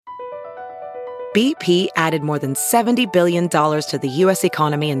BP added more than $70 billion to the U.S.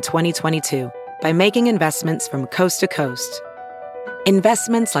 economy in 2022 by making investments from coast to coast.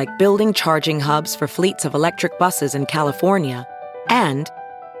 Investments like building charging hubs for fleets of electric buses in California and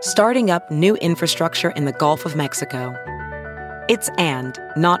starting up new infrastructure in the Gulf of Mexico. It's and,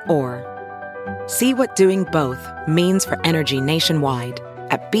 not or. See what doing both means for energy nationwide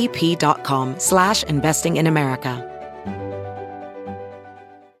at bp.com/investing in America.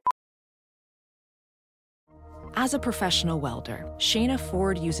 As a professional welder, Shayna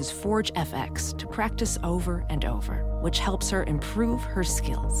Ford uses Forge FX to practice over and over, which helps her improve her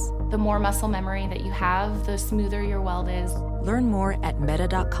skills. The more muscle memory that you have, the smoother your weld is. Learn more at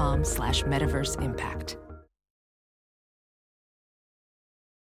meta.com/metaverse impact.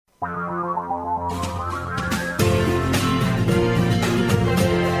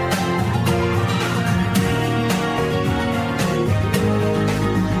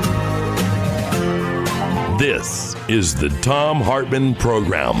 This is the Thom Hartmann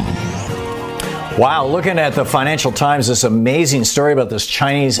Program. Wow, looking at the Financial Times, this amazing story about this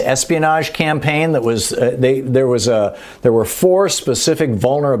Chinese espionage campaign that was there were 4 specific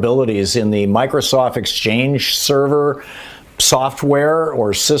vulnerabilities in the Microsoft Exchange server software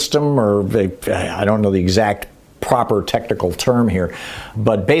or system, or I don't know the exact proper technical term here,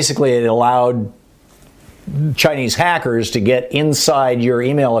 but basically it allowed Chinese hackers to get inside your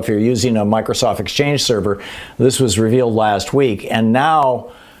email if you're using a Microsoft Exchange server. This was revealed last week, and now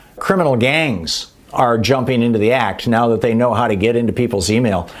criminal gangs are jumping into the act now that they know how to get into people's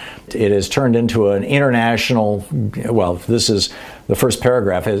email. It has turned into an international, well, this is the first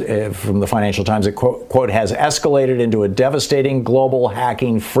paragraph from the Financial Times. It, quote, has escalated into a devastating global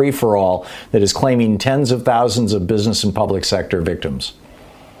hacking free-for-all that is claiming tens of thousands of business and public sector victims.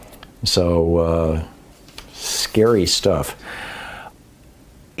 So, scary stuff.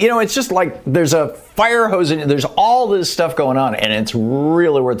 You know, it's just like there's a fire hose and there's all this stuff going on, and it's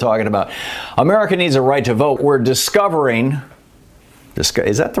really worth talking about. America needs a right to vote. We're discovering,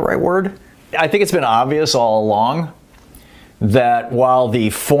 is that the right word? I think it's been obvious all along that while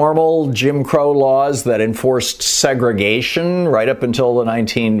the formal Jim Crow laws that enforced segregation right up until the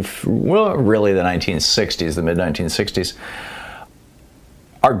 1960s, the mid-1960s,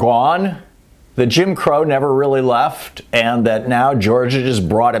 are gone, that Jim Crow never really left, and that now Georgia just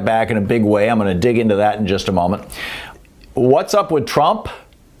brought it back in a big way. I'm going to dig into that in just a moment. What's up with Trump?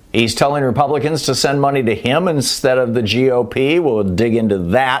 He's telling Republicans to send money to him instead of the GOP. We'll dig into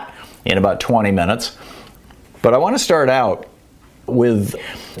that in about 20 minutes. But I want to start out with,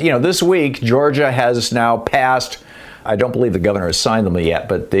 this week, Georgia has now passed, I don't believe the governor has signed them yet,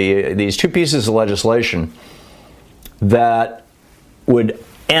 but these 2 pieces of legislation that would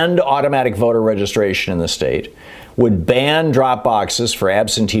end automatic voter registration in the state, would ban drop boxes for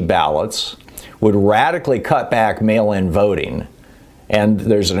absentee ballots, would radically cut back mail-in voting, and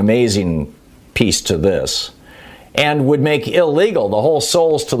there's an amazing piece to this, and would make illegal the whole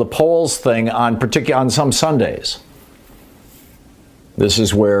souls to the polls thing on some Sundays. This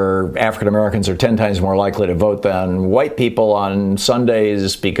is where African Americans are 10 times more likely to vote than white people on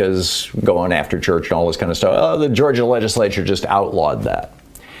Sundays because going after church and all this kind of stuff. Oh, the Georgia legislature just outlawed that.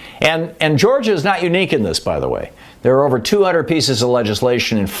 And Georgia is not unique in this, by the way. There are over 200 pieces of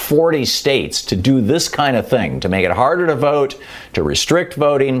legislation in 40 states to do this kind of thing, to make it harder to vote, to restrict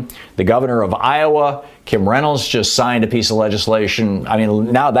voting. The governor of Iowa, Kim Reynolds, just signed a piece of legislation. I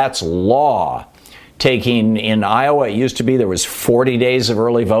mean, now that's law. Taking in Iowa, it used to be there was 40 days of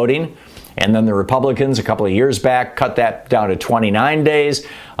early voting. And then the Republicans, a couple of years back, cut that down to 29 days.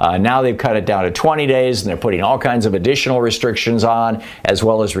 Now they've cut it down to 20 days, and they're putting all kinds of additional restrictions on, as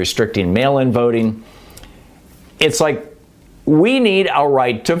well as restricting mail-in voting. It's like, we need a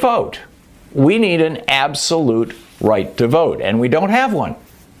right to vote. We need an absolute right to vote, and we don't have one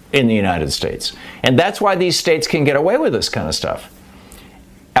in the United States. And that's why these states can get away with this kind of stuff.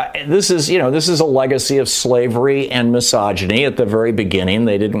 This is a legacy of slavery and misogyny. At the very beginning,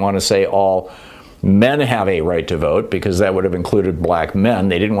 they didn't want to say all men have a right to vote because that would have included black men.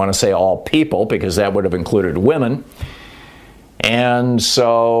 They didn't want to say all people because that would have included women. And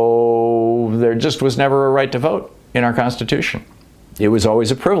so there just was never a right to vote in our Constitution. It was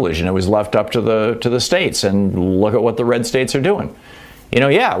always a privilege, and it was left up to the states. And look at what the red states are doing.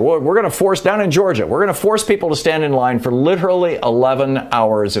 We're going to force, down in Georgia, we're going to force people to stand in line for literally 11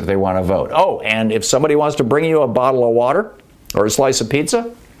 hours if they want to vote. Oh, and if somebody wants to bring you a bottle of water or a slice of pizza,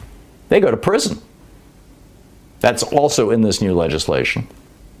 they go to prison. That's also in this new legislation.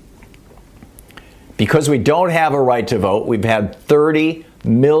 Because we don't have a right to vote, we've had 30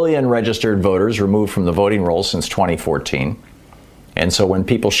 million registered voters removed from the voting rolls since 2014. And so when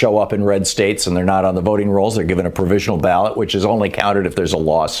people show up in red states and they're not on the voting rolls, they're given a provisional ballot, which is only counted if there's a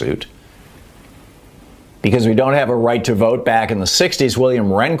lawsuit. Because we don't have a right to vote, back in the 60s, William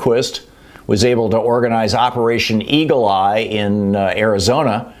Rehnquist was able to organize Operation Eagle Eye in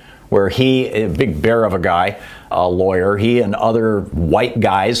Arizona, where he, a big bear of a guy, a lawyer, he and other white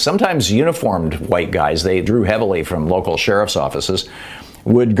guys, sometimes uniformed white guys, they drew heavily from local sheriff's offices,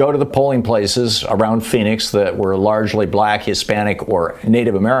 would go to the polling places around Phoenix that were largely black, Hispanic, or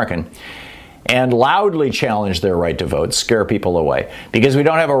Native American, and loudly challenge their right to vote, scare people away. Because we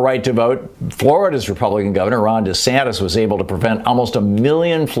don't have a right to vote, Florida's Republican governor, Ron DeSantis, was able to prevent almost 1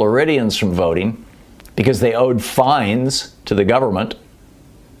 million Floridians from voting because they owed fines to the government.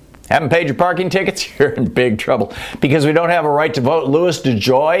 Haven't paid your parking tickets? You're in big trouble. Because we don't have a right to vote, Louis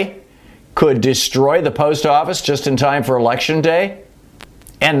DeJoy could destroy the post office just in time for Election Day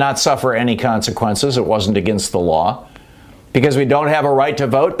and not suffer any consequences. It wasn't against the law. Because we don't have a right to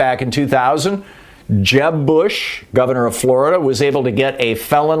vote, back in 2000, Jeb Bush, governor of Florida, was able to get a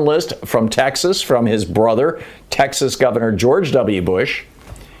felon list from Texas, from his brother, Texas Governor George W. Bush,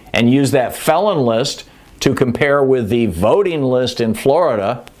 and use that felon list to compare with the voting list in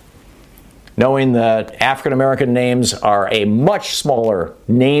Florida, knowing that African American names are a much smaller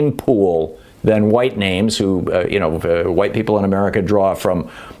name pool than white names, who, white people in America draw from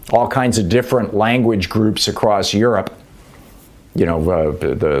all kinds of different language groups across Europe.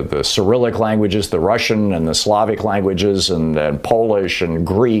 The Cyrillic languages, the Russian and the Slavic languages, and Polish and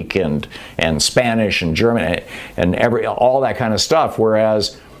Greek and Spanish and German and all that kind of stuff.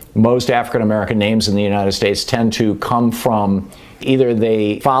 Whereas most African American names in the United States tend to come from either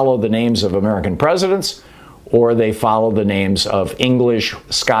they follow the names of American presidents, or they follow the names of English,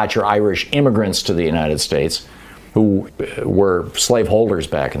 Scotch, or Irish immigrants to the United States who were slaveholders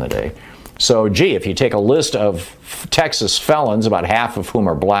back in the day. So, if you take a list of Texas felons, about half of whom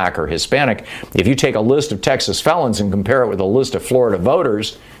are black or Hispanic, if you take a list of Texas felons and compare it with a list of Florida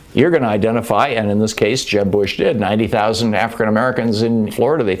voters, you're going to identify, and in this case, Jeb Bush did, 90,000 African Americans in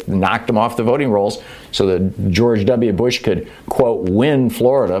Florida. They knocked them off the voting rolls so that George W. Bush could, quote, win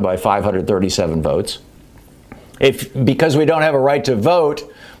Florida by 537 votes. Because we don't have a right to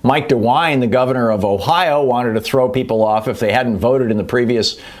vote, Mike DeWine, the governor of Ohio, wanted to throw people off if they hadn't voted in the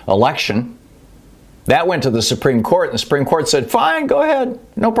previous election. That went to the Supreme Court, and the Supreme Court said, fine, go ahead,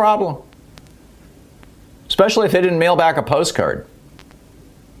 no problem. Especially if they didn't mail back a postcard.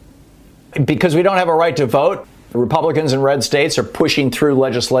 Because we don't have a right to vote, Republicans in red states are pushing through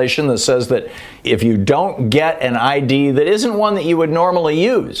legislation that says that if you don't get an ID that isn't one that you would normally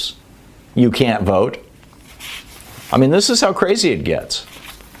use, you can't vote. I mean, this is how crazy it gets.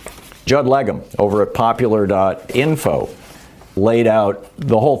 Judd Legum over at popular.info laid out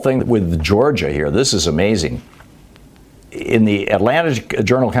the whole thing with Georgia here. This is amazing. In the Atlanta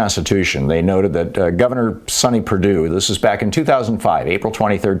Journal-Constitution, they noted that Governor Sonny Perdue, this is back in 2005, April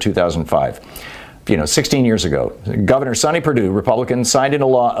 23rd, 2005, 16 years ago, Governor Sonny Perdue, Republican, signed into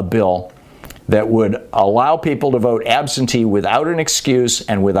law a bill that would allow people to vote absentee without an excuse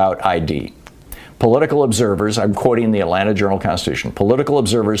and without ID. Political observers, I'm quoting the Atlanta Journal-Constitution, political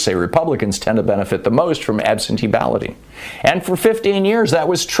observers say Republicans tend to benefit the most from absentee balloting. And for 15 years, that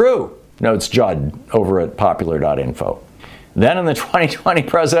was true, notes Judd over at popular.info. Then in the 2020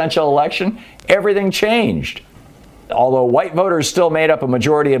 presidential election, everything changed. Although white voters still made up a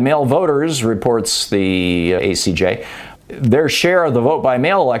majority of male voters, reports the ACJ, their share of the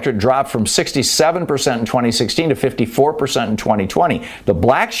vote-by-mail electorate dropped from 67% in 2016 to 54% in 2020. The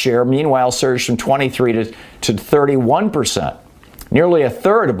black share, meanwhile, surged from 23% to 31%. Nearly a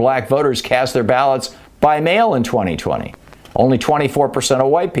third of black voters cast their ballots by mail in 2020. Only 24% of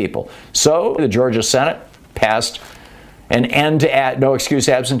white people. So the Georgia Senate passed an end to no excuse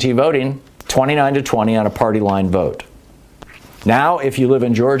absentee voting, 29-20 on a party line vote. Now, if you live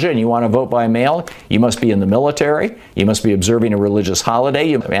in Georgia and you want to vote by mail, you must be in the military, you must be observing a religious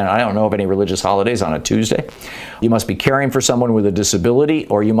holiday, and I don't know of any religious holidays on a Tuesday, you must be caring for someone with a disability,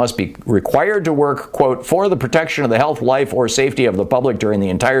 or you must be required to work, quote, for the protection of the health, life, or safety of the public during the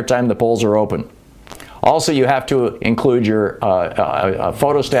entire time the polls are open. Also, you have to include your a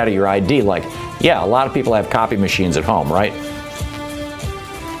photostat of your ID, like, a lot of people have copy machines at home, right?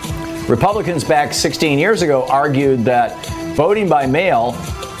 Republicans back 16 years ago argued that voting by mail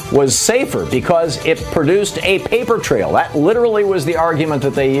was safer because it produced a paper trail. That literally was the argument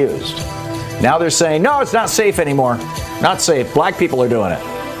that they used. Now they're saying, no, it's not safe anymore. Not safe. Black people are doing it.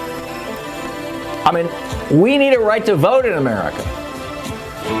 I mean, we need a right to vote in America.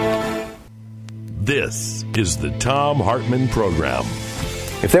 This is the Thom Hartmann Program.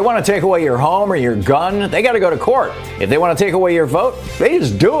 If they want to take away your home or your gun, they got to go to court. If they want to take away your vote, they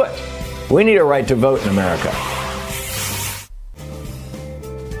just do it. We need a right to vote in America.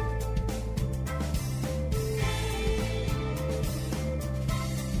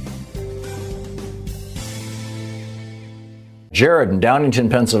 Jared in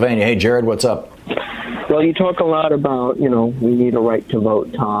Downington, Pennsylvania. Hey, Jared, what's up? Well, you talk a lot about, we need a right to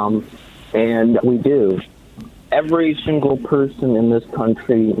vote, Tom, and we do. Every single person in this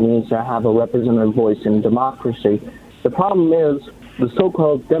country needs to have a representative voice in democracy. The problem is the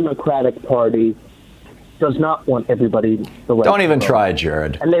so-called Democratic Party does not want everybody the right Don't even to vote. Try,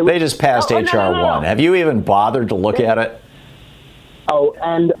 Jared. And they just passed H.R. 1. Have you even bothered to look at it? Oh,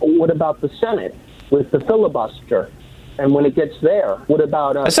 and what about the Senate with the filibuster? And when it gets there, what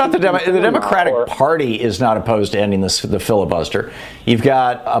about... It's not the Democratic Party is not opposed to ending the filibuster. You've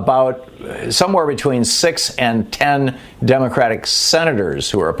got about somewhere between 6 and 10 Democratic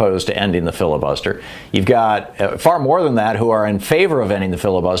senators who are opposed to ending the filibuster. You've got far more than that who are in favor of ending the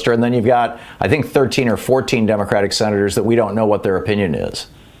filibuster. And then you've got, I think, 13 or 14 Democratic senators that we don't know what their opinion is.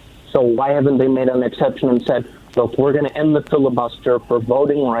 So why haven't they made an exception and said, look, we're going to end the filibuster for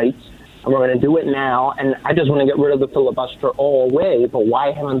voting rights, and we're going to do it now, and I just want to get rid of the filibuster all the way, but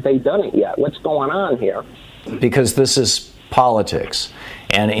why haven't they done it yet? What's going on here? Because this is politics.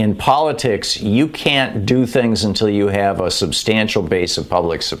 And in politics, you can't do things until you have a substantial base of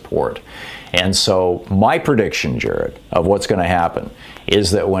public support. And so my prediction, Jared, of what's going to happen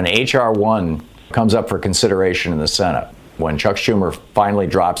is that when H.R. 1 comes up for consideration in the Senate, when Chuck Schumer finally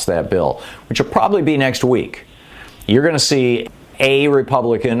drops that bill, which will probably be next week, you're going to see a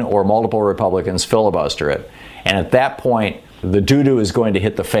Republican or multiple Republicans filibuster it. And at that point, the doo-doo is going to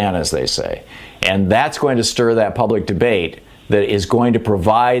hit the fan, as they say. And that's going to stir that public debate that is going to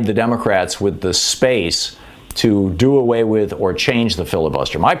provide the Democrats with the space to do away with or change the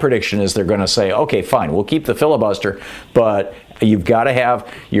filibuster. My prediction is they're going to say, okay, fine, we'll keep the filibuster, but you've got to have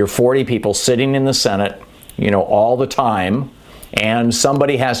your 40 people sitting in the Senate, all the time, and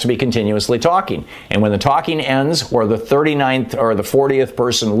somebody has to be continuously talking. And when the talking ends, or the 39th or the 40th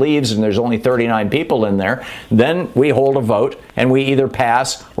person leaves and there's only 39 people in there, then we hold a vote and we either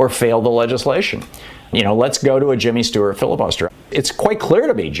pass or fail the legislation. Let's go to a Jimmy Stewart filibuster. It's quite clear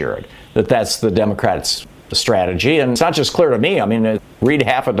to me, Jared, that that's the Democrats' strategy. And it's not just clear to me. I mean, read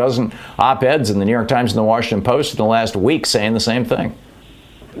half a dozen op-eds in the New York Times and the Washington Post in the last week saying the same thing.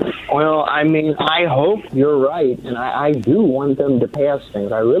 Well, I mean, I hope you're right, and I do want them to pass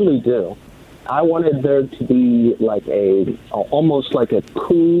things. I really do. I wanted there to be almost like a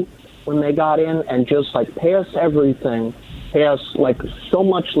coup when they got in and just pass everything, pass so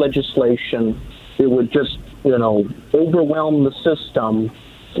much legislation. It would just, overwhelm the system.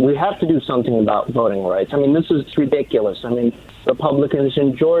 We have to do something about voting rights. I mean, this is ridiculous. I mean, Republicans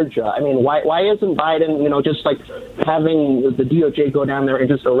in Georgia. I mean, why isn't Biden, just having the DOJ go down there and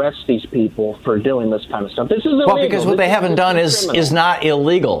just arrest these people for doing this kind of stuff? This is illegal. Well, because what they haven't done is not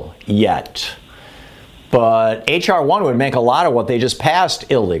illegal yet. But H.R. 1 would make a lot of what they just passed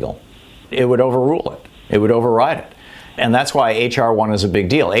illegal. It would overrule it. It would override it. And that's why H.R. 1 is a big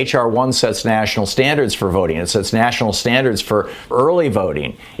deal. H.R. 1 sets national standards for voting. It sets national standards for early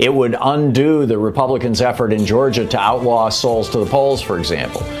voting. It would undo the Republicans' effort in Georgia to outlaw souls to the polls, for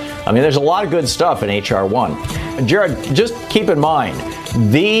example. I mean, there's a lot of good stuff in H.R. 1. Jared, just keep in mind,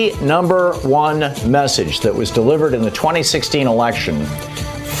 the number one message that was delivered in the 2016 election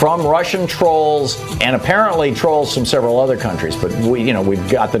from Russian trolls and apparently trolls from several other countries, but we've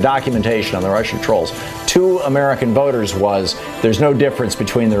got the documentation on the Russian trolls, to American voters was there's no difference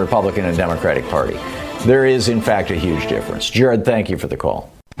between the Republican and Democratic Party. There is, in fact, a huge difference. Jared, thank you for the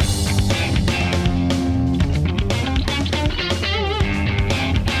call.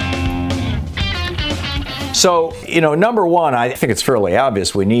 So, number one, I think it's fairly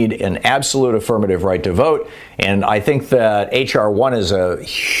obvious we need an absolute affirmative right to vote. And I think that H.R. 1 is a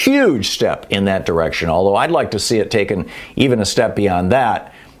huge step in that direction, although I'd like to see it taken even a step beyond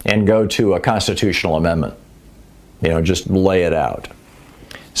that and go to a constitutional amendment. Just lay it out.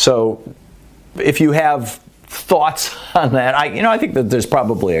 So if you have thoughts on that, I think that there's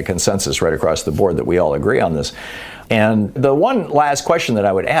probably a consensus right across the board that we all agree on this. And the one last question that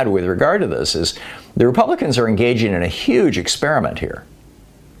I would add with regard to this is the Republicans are engaging in a huge experiment here.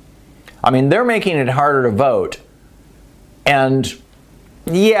 I mean, they're making it harder to vote. And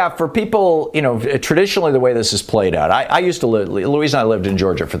yeah, for people, traditionally the way this is played out, I used to live, Louise and I lived in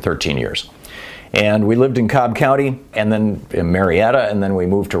Georgia for 13 years. And we lived in Cobb County, and then in Marietta, and then we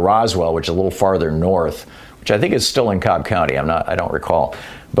moved to Roswell, which is a little farther north, which I think is still in Cobb County. I don't recall.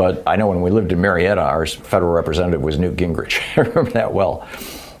 But I know when we lived in Marietta, our federal representative was Newt Gingrich. I remember that well.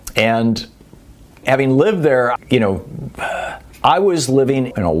 And having lived there, I was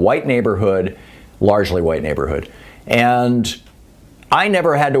living in a white neighborhood, largely white neighborhood, and I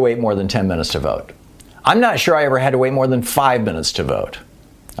never had to wait more than 10 minutes to vote. I'm not sure I ever had to wait more than 5 minutes to vote.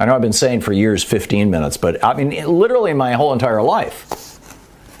 I know I've been saying for years 15 minutes, but literally my whole entire life.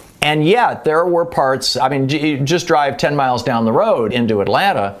 And yet there were parts, you just drive 10 miles down the road into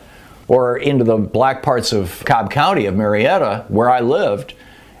Atlanta or into the black parts of Cobb County of Marietta, where I lived,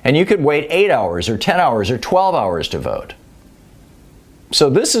 and you could wait 8 hours or 10 hours or 12 hours to vote. So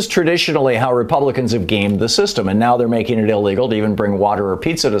this is traditionally how Republicans have gamed the system, and now they're making it illegal to even bring water or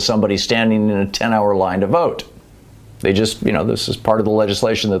pizza to somebody standing in a 10-hour line to vote. They just, this is part of the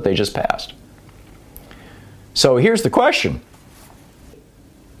legislation that they just passed. So here's the question.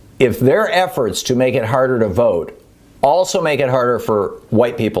 If their efforts to make it harder to vote also make it harder for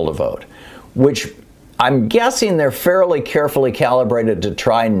white people to vote, which I'm guessing they're fairly carefully calibrated to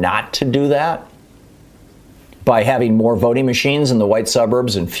try not to do that by having more voting machines in the white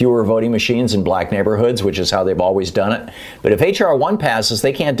suburbs and fewer voting machines in black neighborhoods, which is how they've always done it. But if H.R. 1 passes,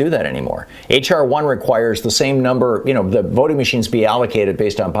 they can't do that anymore. H.R. 1 requires the same number, the voting machines be allocated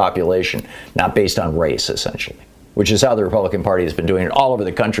based on population, not based on race, essentially, which is how the Republican Party has been doing it all over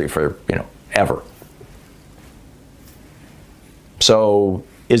the country for, ever. So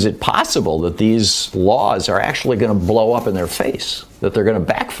is it possible that these laws are actually going to blow up in their face, that they're going to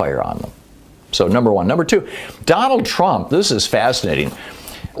backfire on them? So number one. Number two, Donald Trump, this is fascinating.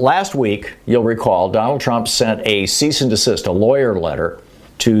 Last week, you'll recall, Donald Trump sent a cease and desist, a lawyer letter,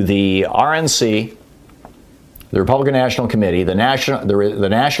 to the RNC, the Republican National Committee, the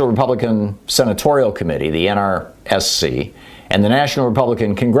National Republican Senatorial Committee, the NRSC, and the National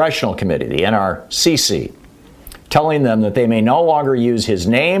Republican Congressional Committee, the NRCC, telling them that they may no longer use his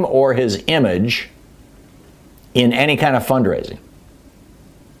name or his image in any kind of fundraising.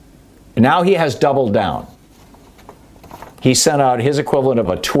 Now he has doubled down. He sent out his equivalent of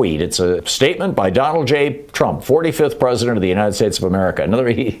a tweet. It's a statement by Donald J. Trump, 45th President of the United States of America. In other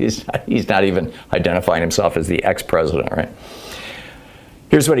words, he's not even identifying himself as the ex-president, right?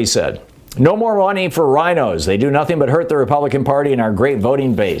 Here's what he said. No more money for rhinos. They do nothing but hurt the Republican Party and our great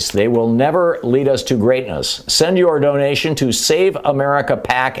voting base. They will never lead us to greatness. Send your donation to Save America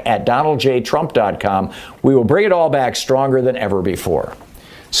PAC at donaldjtrump.com. We will bring it all back stronger than ever before.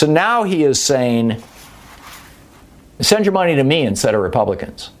 So now he is saying, send your money to me instead of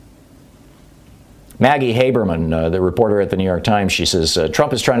Republicans. Maggie Haberman, the reporter at the New York Times, she says,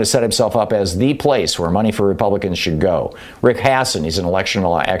 Trump is trying to set himself up as the place where money for Republicans should go. Rick Hasson, he's an election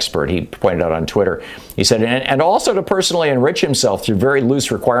law expert, he pointed out on Twitter, he said, and also to personally enrich himself through very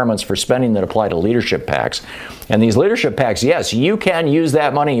loose requirements for spending that apply to leadership PACs. And these leadership PACs, yes, you can use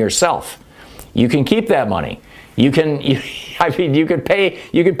that money yourself. You can keep that money. You can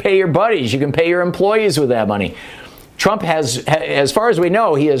pay your buddies, you can pay your employees with that money. Trump has, as far as we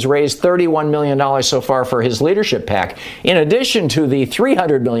know, he has raised $31 million so far for his leadership PAC, in addition to the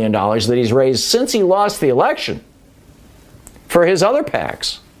 $300 million that he's raised since he lost the election for his other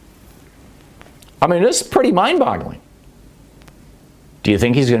PACs. This is pretty mind-boggling. Do you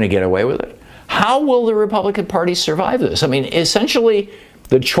think he's going to get away with it? How will the Republican Party survive this? Essentially,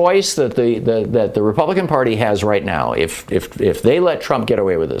 the choice that the Republican Party has right now, if they let Trump get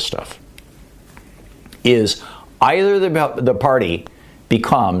away with this stuff, is either the party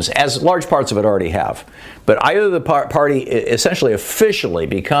becomes, as large parts of it already have, but either the party essentially officially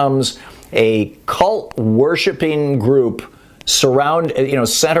becomes a cult-worshiping group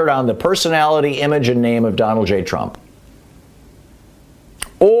centered on the personality, image, and name of Donald J. Trump,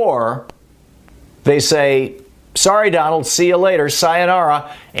 or they say, sorry, Donald, see you later,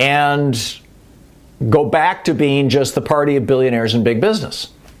 sayonara, and go back to being just the party of billionaires and big business,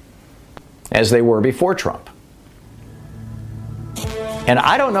 as they were before Trump. And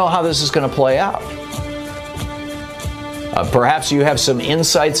I don't know how this is going to play out. Perhaps you have some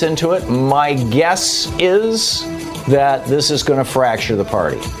insights into it. My guess is that this is going to fracture the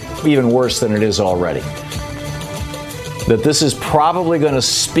party, even worse than it is already. That this is probably going to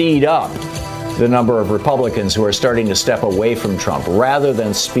speed up the number of Republicans who are starting to step away from Trump rather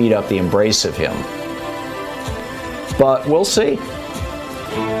than speed up the embrace of him. But we'll see.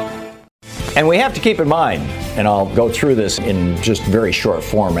 And we have to keep in mind, and I'll go through this in just very short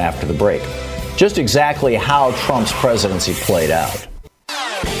form after the break, just exactly how Trump's presidency played out.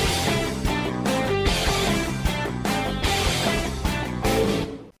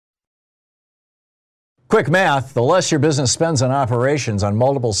 Quick math, the less your business spends on operations, on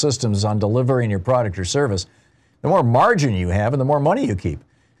multiple systems, on delivering your product or service, the more margin you have and the more money you keep.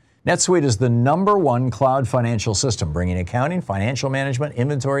 NetSuite is the #1 cloud financial system, bringing accounting, financial management,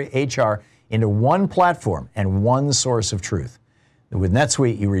 inventory, HR into one platform and one source of truth. With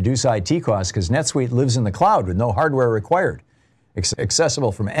NetSuite, you reduce IT costs because NetSuite lives in the cloud with no hardware required,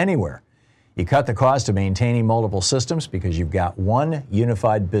 accessible from anywhere. You cut the cost of maintaining multiple systems because you've got one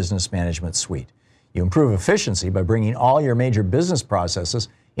unified business management suite. You improve efficiency by bringing all your major business processes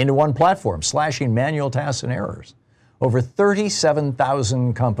into one platform, slashing manual tasks and errors. Over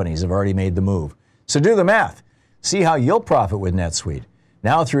 37,000 companies have already made the move. So do the math. See how you'll profit with NetSuite.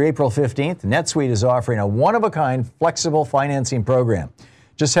 Now through April 15th, NetSuite is offering a one-of-a-kind flexible financing program.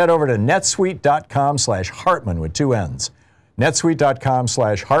 Just head over to netsuite.com/Hartman with 2 N's.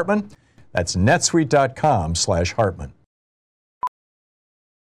 netsuite.com/Hartman. That's netsuite.com/Hartman.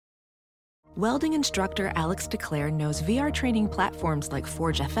 Welding instructor Alex DeClaire knows VR training platforms like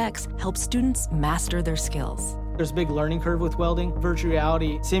Forge FX help students master their skills. There's a big learning curve with welding. Virtual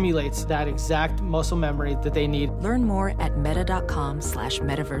reality simulates that exact muscle memory that they need. Learn more at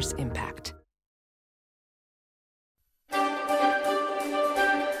meta.com/metaverseimpact.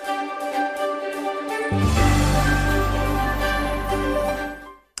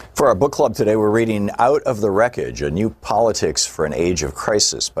 For our book club today, we're reading Out of the Wreckage, A New Politics for an Age of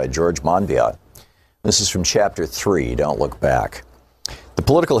Crisis by George Monbiot. This is from Chapter 3, Don't Look Back. The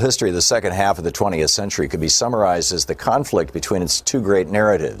political history of the second half of the 20th century could be summarized as the conflict between its two great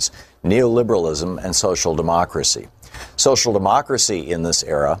narratives, neoliberalism and social democracy. Social democracy in this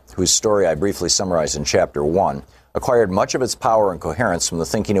era, whose story I briefly summarized in Chapter 1, acquired much of its power and coherence from the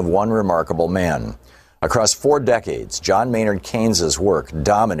thinking of one remarkable man. Across 4 decades, John Maynard Keynes's work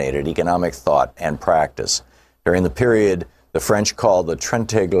dominated economic thought and practice. During the period the French called the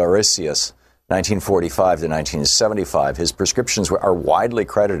Trente Glorieuses, 1945 to 1975, his prescriptions are widely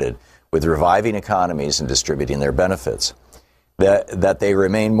credited with reviving economies and distributing their benefits. That they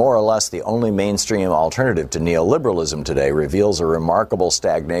remain more or less the only mainstream alternative to neoliberalism today reveals a remarkable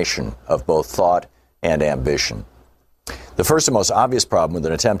stagnation of both thought and ambition. The first and most obvious problem with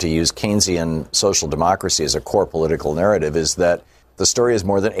an attempt to use Keynesian social democracy as a core political narrative is that the story is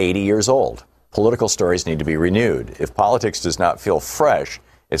more than 80 years old. Political stories need to be renewed. If politics does not feel fresh,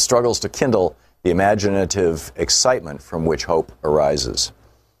 it struggles to kindle the imaginative excitement from which hope arises.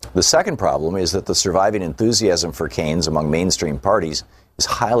 The second problem is that the surviving enthusiasm for Keynes among mainstream parties is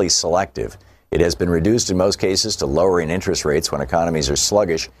highly selective. It has been reduced in most cases to lowering interest rates when economies are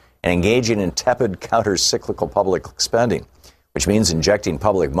sluggish and engaging in tepid counter-cyclical public spending, which means injecting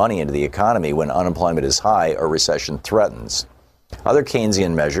public money into the economy when unemployment is high or recession threatens. Other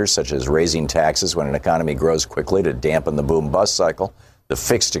Keynesian measures, such as raising taxes when an economy grows quickly to dampen the boom-bust cycle, the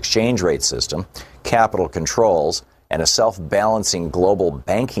fixed exchange rate system, capital controls, and a self-balancing global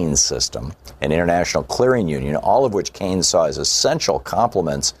banking system, an international clearing union, all of which Keynes saw as essential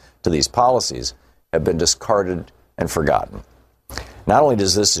complements to these policies, have been discarded and forgotten. Not only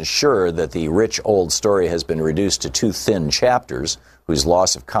does this ensure that the rich old story has been reduced to 2 thin chapters, whose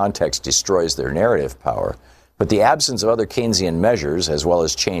loss of context destroys their narrative power, but the absence of other Keynesian measures, as well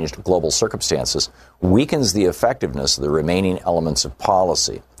as changed global circumstances, weakens the effectiveness of the remaining elements of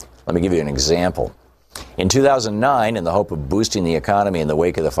policy. Let me give you an example. In 2009, in the hope of boosting the economy in the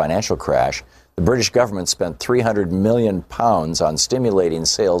wake of the financial crash, the British government spent £300 million on stimulating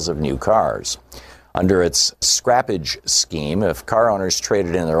sales of new cars. Under its scrappage scheme, if car owners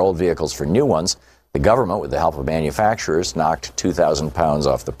traded in their old vehicles for new ones, the government, with the help of manufacturers, knocked £2,000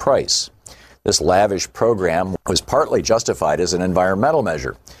 off the price. This lavish program was partly justified as an environmental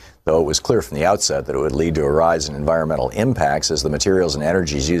measure, though it was clear from the outset that it would lead to a rise in environmental impacts as the materials and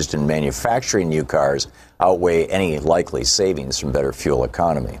energies used in manufacturing new cars outweigh any likely savings from better fuel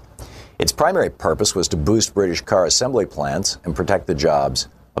economy. Its primary purpose was to boost British car assembly plants and protect the jobs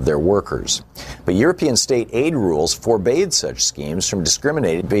of their workers. But European state aid rules forbade such schemes from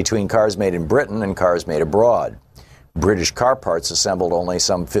discriminating between cars made in Britain and cars made abroad. British car parts assembled only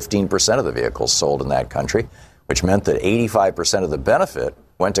some 15% of the vehicles sold in that country, which meant that 85% of the benefit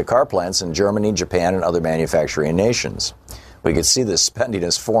went to car plants in Germany, Japan, and other manufacturing nations. We could see this spending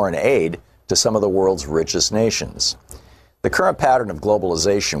as foreign aid to some of the world's richest nations. The current pattern of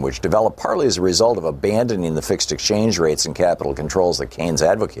globalization, which developed partly as a result of abandoning the fixed exchange rates and capital controls that Keynes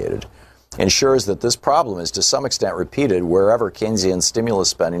advocated, ensures that this problem is to some extent repeated wherever Keynesian stimulus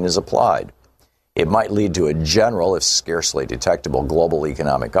spending is applied. It might lead to a general, if scarcely detectable, global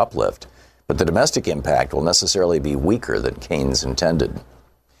economic uplift, but the domestic impact will necessarily be weaker than Keynes intended.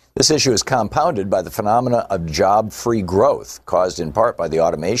 This issue is compounded by the phenomena of job-free growth, caused in part by the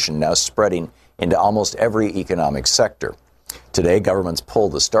automation now spreading into almost every economic sector. Today, governments pull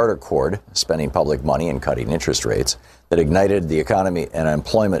the starter cord, spending public money and cutting interest rates, that ignited the economy and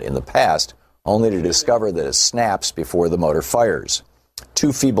employment in the past, only to discover that it snaps before the motor fires.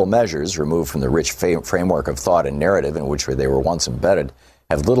 Two feeble measures, removed from the rich framework of thought and narrative in which they were once embedded,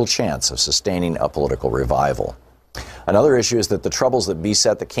 have little chance of sustaining a political revival. Another issue is that the troubles that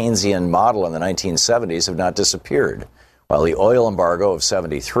beset the Keynesian model in the 1970s have not disappeared. While the oil embargo of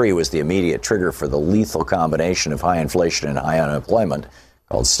 73 was the immediate trigger for the lethal combination of high inflation and high unemployment,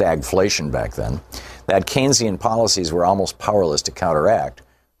 called stagflation back then, that Keynesian policies were almost powerless to counteract.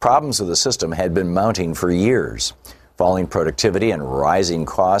 Problems with the system had been mounting for years. Falling productivity and rising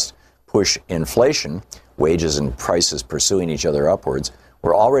costs push inflation, wages and prices pursuing each other upwards,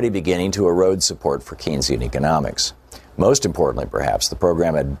 were already beginning to erode support for Keynesian economics. Most importantly, perhaps, the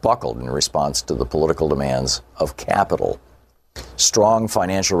program had buckled in response to the political demands of capital. Strong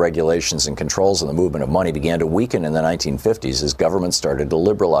financial regulations and controls on the movement of money began to weaken in the 1950s as governments started to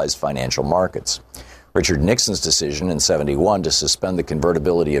liberalize financial markets. Richard Nixon's decision in 71 to suspend the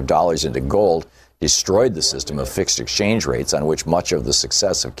convertibility of dollars into gold destroyed the system of fixed exchange rates on which much of the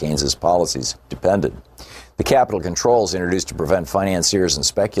success of Keynes's policies depended. The capital controls introduced to prevent financiers and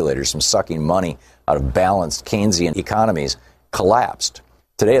speculators from sucking money out of balanced Keynesian economies collapsed.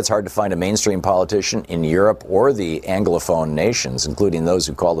 Today, it's hard to find a mainstream politician in Europe or the Anglophone nations, including those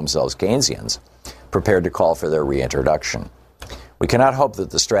who call themselves Keynesians, prepared to call for their reintroduction. We cannot hope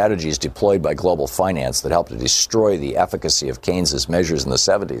that the strategies deployed by global finance that helped to destroy the efficacy of Keynes's measures in the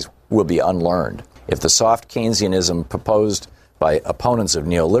 70s will be unlearned. If the soft Keynesianism proposed by opponents of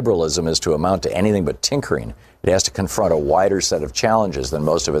neoliberalism is to amount to anything but tinkering, it has to confront a wider set of challenges than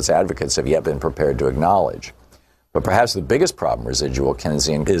most of its advocates have yet been prepared to acknowledge. But perhaps the biggest problem residual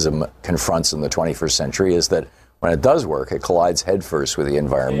Keynesianism confronts in the 21st century is that when it does work, it collides headfirst with the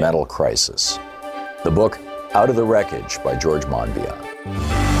environmental crisis. The book, Out of the Wreckage by George Monbiot.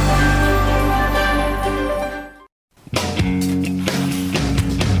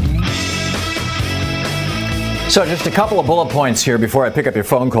 So just a couple of bullet points here before I pick up your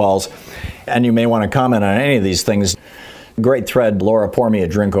phone calls, and you may want to comment on any of these things. Great thread, Laura, pour me a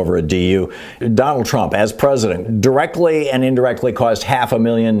drink over at DU. Donald Trump, as president, directly and indirectly caused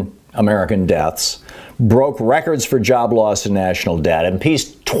 500,000 American deaths, broke records for job loss and national debt,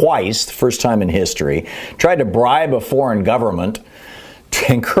 impeached twice, the first time in history, tried to bribe a foreign government,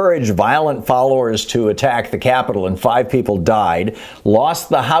 to encourage violent followers to attack the Capitol, and 5 people died, lost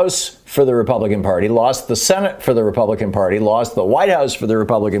the House for the Republican Party, lost the Senate for the Republican Party, lost the White House for the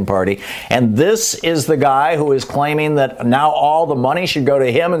Republican Party, and this is the guy who is claiming that now all the money should go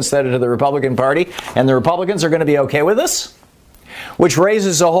to him instead of to the Republican Party, and the Republicans are going to be okay with this? Which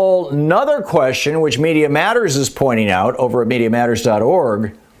raises a whole nother question, which Media Matters is pointing out over at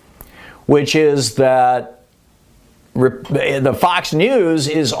MediaMatters.org, which is that the Fox News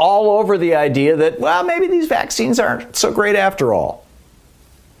is all over the idea that, well, maybe these vaccines aren't so great after all.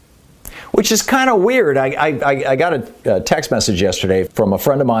 Which is kind of weird. I got a text message yesterday from a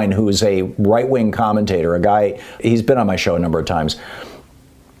friend of mine who's a right-wing commentator, a guy, he's been on my show a number of times.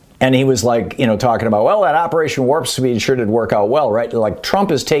 And he was like, talking about, well, that Operation Warp Speed sure did work out well, right? Like Trump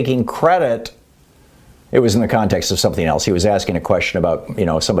is taking credit. It was in the context of something else. He was asking a question about,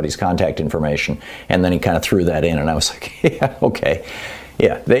 somebody's contact information. And then he kind of threw that in. And I was like, yeah, okay.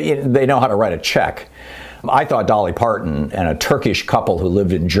 Yeah, they know how to write a check. I thought Dolly Parton and a Turkish couple who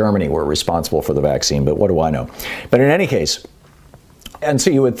lived in Germany were responsible for the vaccine, but what do I know? But in any case, and so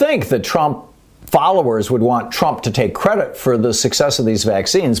you would think that Trump followers would want Trump to take credit for the success of these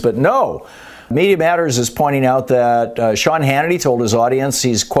vaccines, but no. Media Matters is pointing out that Sean Hannity told his audience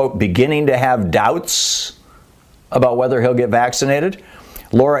he's, quote, beginning to have doubts about whether he'll get vaccinated.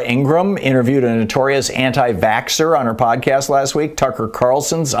 Laura Ingraham interviewed a notorious anti-vaxxer on her podcast last week. Tucker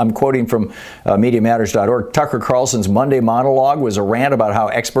Carlson's, I'm quoting from MediaMatters.org, Tucker Carlson's Monday monologue was a rant about how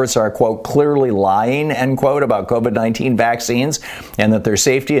experts are, quote, clearly lying, end quote, about COVID-19 vaccines, and that their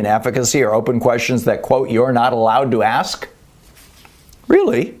safety and efficacy are open questions that, quote, you're not allowed to ask.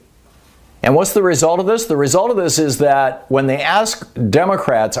 Really? And what's the result of this? The result of this is that when they ask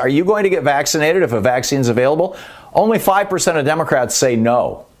Democrats, are you going to get vaccinated if a vaccine is available? Only 5% of Democrats say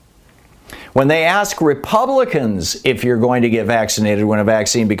no. When they ask Republicans if you're going to get vaccinated when a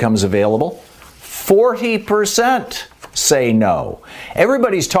vaccine becomes available, 40% say no.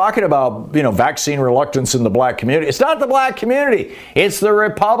 Everybody's talking about, vaccine reluctance in the black community. It's not the black community. It's the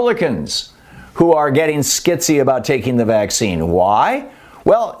Republicans who are getting skitsy about taking the vaccine. Why?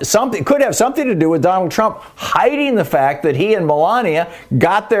 Well, it could have something to do with Donald Trump hiding the fact that he and Melania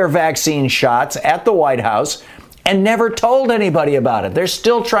got their vaccine shots at the White House and never told anybody about it. They're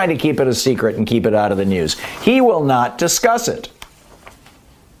still trying to keep it a secret and keep it out of the news. He will not discuss it.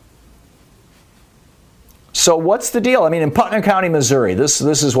 So what's the deal? I mean, in Putnam County, Missouri, this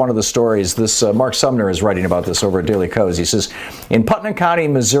is one of the stories. Mark Sumner is writing about this over at Daily Kos. He says, in Putnam County,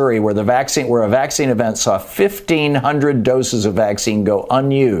 Missouri, where a vaccine event saw 1,500 doses of vaccine go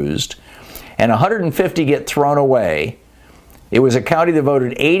unused and 150 get thrown away, it was a county that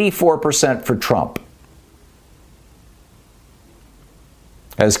voted 84% for Trump.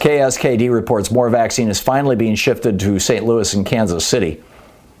 As KSKD reports, more vaccine is finally being shifted to St. Louis and Kansas City.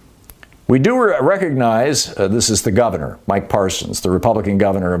 We do recognize, this is the governor, Mike Parsons, the Republican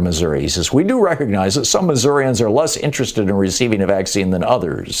governor of Missouri. He says, we do recognize that some Missourians are less interested in receiving a vaccine than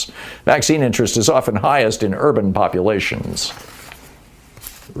others. Vaccine interest is often highest in urban populations.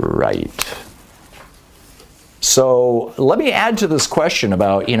 Right. So let me add to this question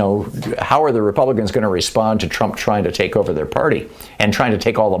about, how are the Republicans going to respond to Trump trying to take over their party and trying to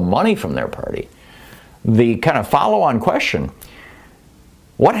take all the money from their party? The kind of follow-on question,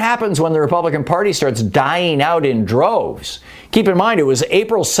 what happens when the Republican Party starts dying out in droves? Keep in mind, it was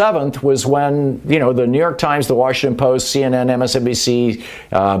April 7th was when, the New York Times, the Washington Post, CNN,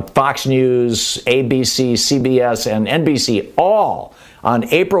 MSNBC, Fox News, ABC, CBS, and NBC, all on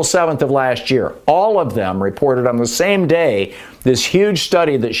April 7th of last year, all of them reported on the same day this huge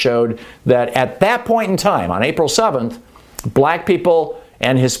study that showed that at that point in time, on April 7th, black people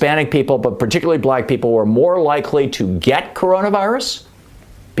and Hispanic people, but particularly black people, were more likely to get coronavirus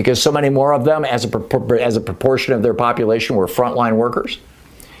because so many more of them, as a proportion of their population, were frontline workers,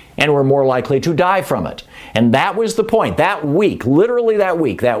 and were more likely to die from it. And that was the point. That week, literally that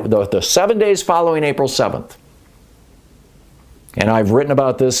week, the 7 days following April 7th, and I've written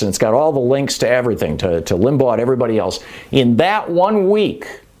about this, and it's got all the links to everything, to Limbaugh and everybody else. In that 1 week,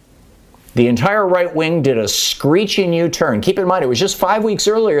 the entire right wing did a screeching U-turn. Keep in mind, it was just 5 weeks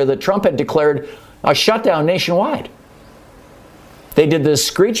earlier that Trump had declared a shutdown nationwide. They did this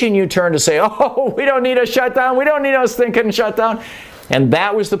screeching U-turn to say, oh, we don't need a shutdown. We don't need a stinking shutdown. And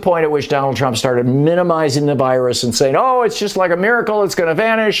that was the point at which Donald Trump started minimizing the virus and saying, oh, it's just like a miracle. It's going to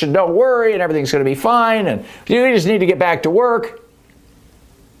vanish, and don't worry, and everything's going to be fine, and you just need to get back to work.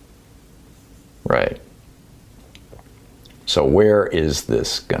 Right. So where is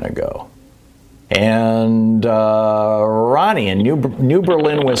this going to go? And Ronnie in New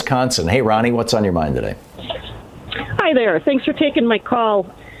Berlin, Wisconsin. Hey, Ronnie, what's on your mind today? Hi there. Thanks for taking my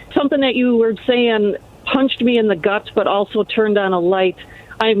call. Something that you were saying punched me in the gut, but also turned on a light.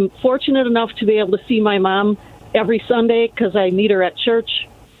 I'm fortunate enough to be able to see my mom every Sunday because I meet her at church.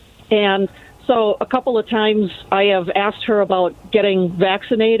 And so a couple of times I have asked her about getting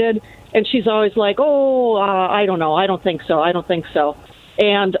vaccinated, and she's always like, I don't know. I don't think so. I don't think so.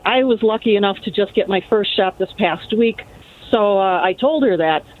 And I was lucky enough to just get my first shot this past week. So I told her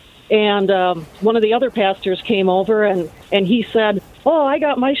that. And one of the other pastors came over, and he said, oh, I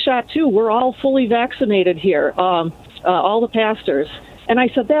got my shot too. We're all fully vaccinated here, all the pastors. And I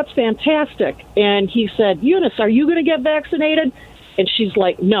said, that's fantastic. And he said, Eunice, are you going to get vaccinated? And she's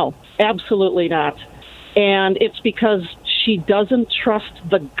like, no, absolutely not. And it's because she doesn't trust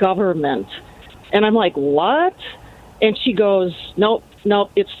the government. And I'm like, what? And she goes, nope,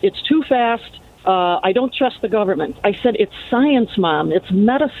 it's too fast. I don't trust the government. I said, it's science, Mom. It's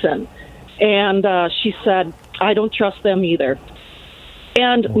medicine. And she said, I don't trust them either.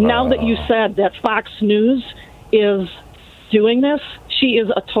 And now that you said that Fox News is doing this, she is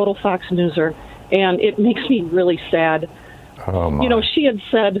a total Fox Newser. And it makes me really sad. Oh, my. She had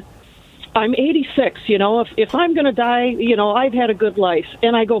said, I'm 86, if I'm going to die, I've had a good life.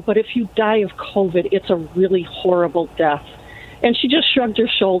 And I go, but if you die of COVID, it's a really horrible death. And she just shrugged her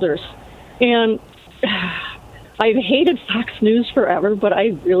shoulders. And I've hated Fox News forever, but I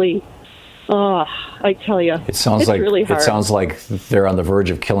really, I tell you, it's really hard. It sounds like they're on the verge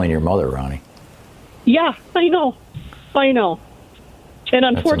of killing your mother, Ronnie. Yeah, I know. And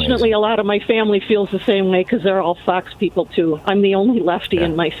unfortunately, a lot of my family feels the same way because they're all Fox people, too. I'm the only lefty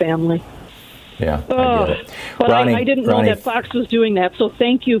in my family. Yeah, I get it. But Ronnie, I didn't know that Fox was doing that, so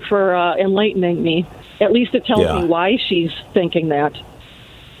thank you for enlightening me. At least it tells me why she's thinking that.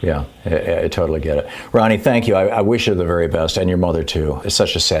 Yeah, I totally get it. Ronnie, thank you. I wish you the very best, and your mother, too. It's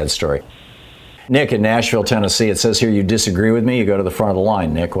such a sad story. Nick in Nashville, Tennessee, it says here you disagree with me. You go to the front of the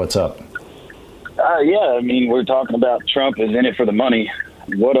line. Nick, what's up? Yeah, I mean, we're talking about Trump is in it for the money.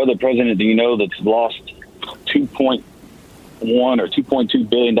 What other president do you know that's lost $2.1 or $2.2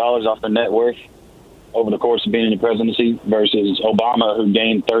 billion off their net worth over the course of being in the presidency versus Obama, who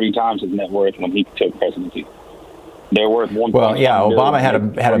gained 30 times his net worth when he took presidency? They're worth one. Well, yeah,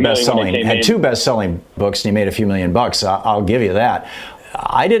 Obama million had two best-selling books, and he made a few million bucks. I'll give you that.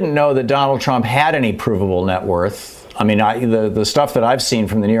 I didn't know that Donald Trump had any provable net worth. I mean, the stuff that I've seen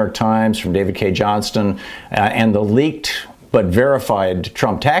from the New York Times, from David K. Johnston, and the leaked but verified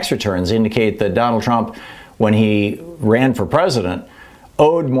Trump tax returns indicate that Donald Trump, when he ran for president,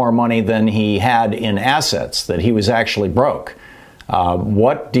 owed more money than he had in assets, that he was actually broke.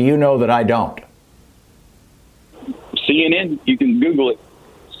 What do you know that I don't? CNN, you can Google it.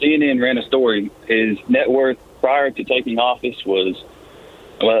 CNN ran a story. His net worth prior to taking office was,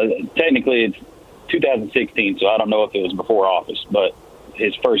 well, technically it's 2016, so I don't know if it was before office, but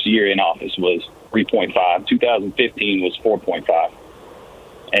his first year in office was 3.5. 2015 was 4.5.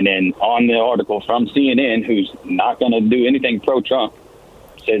 And then on the article from CNN, who's not going to do anything pro-Trump,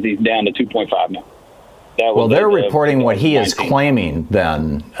 says he's down to 2.5 now. Well, they're reporting what he is claiming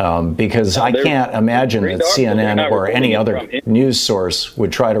then, because I can't imagine that CNN or any other news source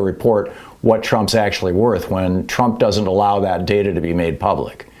would try to report what Trump's actually worth when Trump doesn't allow that data to be made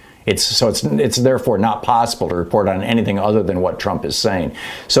public. It's therefore not possible to report on anything other than what Trump is saying.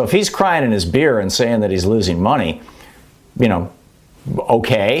 So if he's crying in his beer and saying that he's losing money,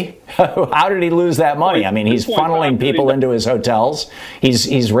 okay. How did he lose that money? I mean, he's funneling people into his hotels.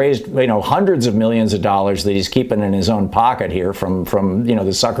 He's raised, hundreds of millions of dollars that he's keeping in his own pocket here from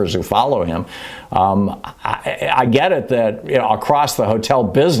the suckers who follow him. I get it that across the hotel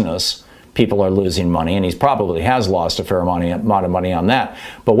business, people are losing money, and he probably has lost a fair amount of money on that.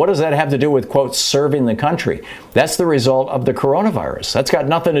 But what does that have to do with, quote, serving the country? That's the result of the coronavirus. That's got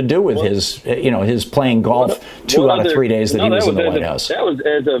nothing to do with his playing golf out of 3 days that he was in the White House. That was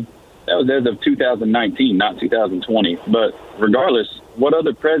as of 2019, not 2020. But regardless, what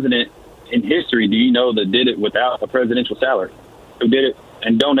other president in history do you know that did it without a presidential salary? Who did it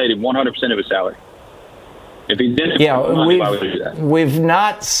and donated 100% of his salary? If he didn't, why would he do that? We've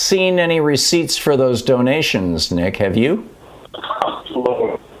not seen any receipts for those donations, Nick. Have you?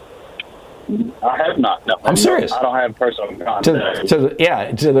 I have not. No, I'm serious. I don't have personal contact. To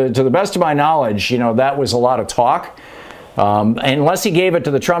the best of my knowledge, that was a lot of talk. Unless he gave it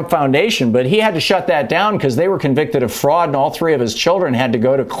to the Trump Foundation, but he had to shut that down because they were convicted of fraud, and all three of his children had to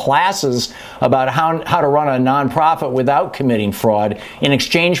go to classes about how to run a nonprofit without committing fraud in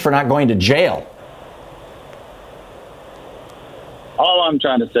exchange for not going to jail. All I'm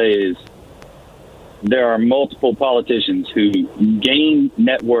trying to say is there are multiple politicians who gain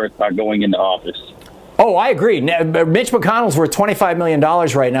net worth by going into office. Oh, I agree. Mitch McConnell's worth $25 million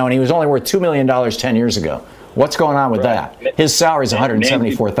right now, and he was only worth $2 million 10 years ago. What's going on with that? His salary is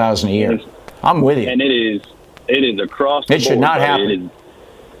 $174,000 a year. I'm with you. And it is across the board. It should not happen.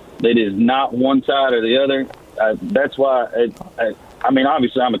 It is not one side or the other. That's why,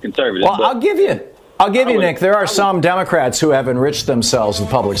 obviously I'm a conservative. Well, I'll give you, Nick, there are some Democrats who have enriched themselves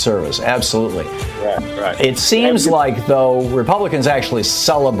with public service. Absolutely. Right. It seems like, though, Republicans actually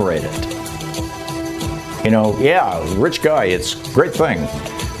celebrate it. Rich guy, it's a great thing.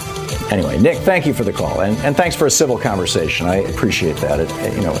 Anyway, Nick, thank you for the call, and thanks for a civil conversation. I appreciate that.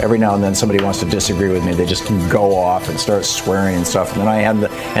 Every now and then somebody wants to disagree with me. They just go off and start swearing and stuff, and then I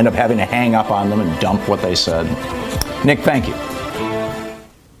end up having to hang up on them and dump what they said. Nick, thank you.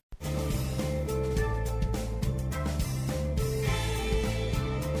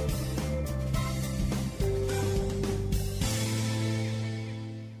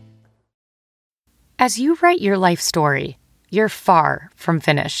 As you write your life story, you're far from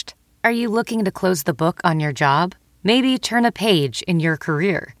finished. Are you looking to close the book on your job? Maybe turn a page in your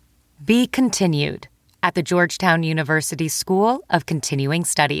career? Be continued at the Georgetown University School of Continuing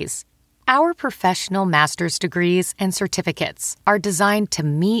Studies. Our professional master's degrees and certificates are designed to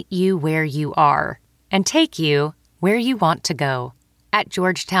meet you where you are and take you where you want to go. At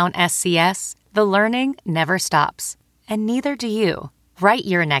Georgetown SCS, the learning never stops, and neither do you. Write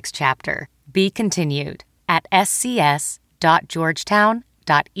your next chapter. Be continued at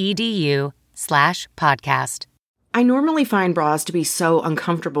scs.georgetown.edu/podcast. I normally find bras to be so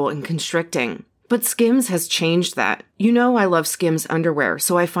uncomfortable and constricting, but Skims has changed that. I love Skims underwear,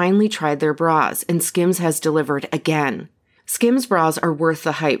 so I finally tried their bras, and Skims has delivered again. Skims bras are worth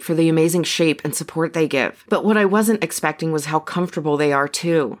the hype for the amazing shape and support they give, but what I wasn't expecting was how comfortable they are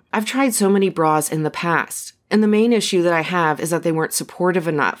too. I've tried so many bras in the past, and the main issue that I have is that they weren't supportive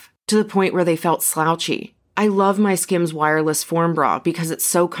enough, to the point where they felt slouchy. I love my Skims wireless form bra because it's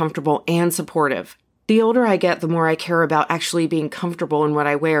so comfortable and supportive. The older I get, the more I care about actually being comfortable in what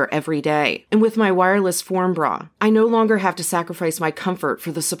I wear every day. And with my wireless form bra, I no longer have to sacrifice my comfort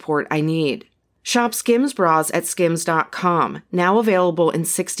for the support I need. Shop Skims bras at skims.com, now available in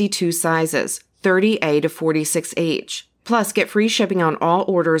 62 sizes, 30A to 46H. Plus, get free shipping on all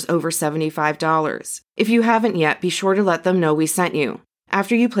orders over $75. If you haven't yet, be sure to let them know we sent you.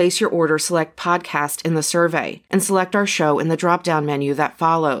 After you place your order, select Podcast in the survey and select our show in the drop-down menu that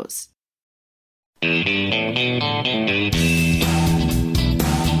follows.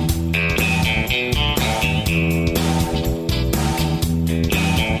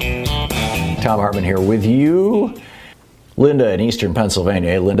 Thom Hartmann here with you. Linda in Eastern Pennsylvania.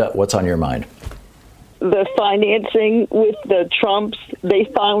 Hey, Linda, what's on your mind? The financing with the Trumps, they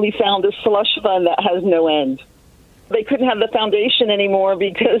finally found a slush fund that has no end. They couldn't have the foundation anymore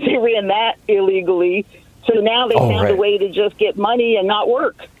because they ran that illegally. So now they found a way to just get money and not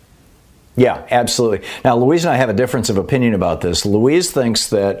work. Yeah, absolutely. Now, Louise and I have a difference of opinion about this. Louise thinks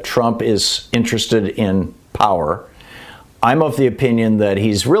that Trump is interested in power. I'm of the opinion that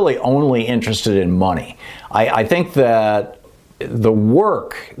he's really only interested in money. I think that the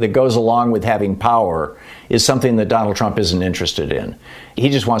work that goes along with having power is something that Donald Trump isn't interested in. He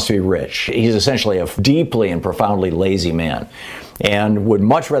just wants to be rich. He's essentially a deeply and profoundly lazy man and would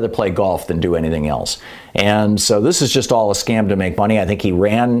much rather play golf than do anything else. And so this is just all a scam to make money. I think he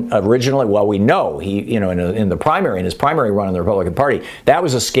ran originally, well, we know he, in the primary, in his primary run in the Republican Party, that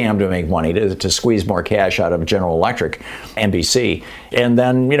was a scam to make money, to squeeze more cash out of General Electric, NBC. And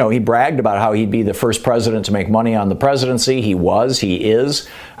then, he bragged about how he'd be the first president to make money on the presidency. He is.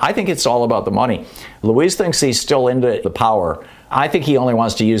 I think it's all about the money. Louise thinks he's still into the power. I think he only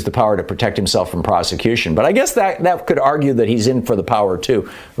wants to use the power to protect himself from prosecution. But I guess that could argue that he's in for the power, too.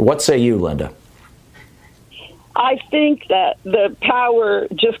 What say you, Linda? I think that the power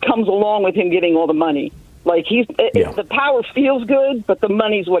just comes along with him getting all the money. Like the power feels good, but the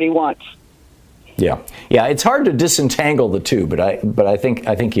money's what he wants. Yeah, it's hard to disentangle the two, but I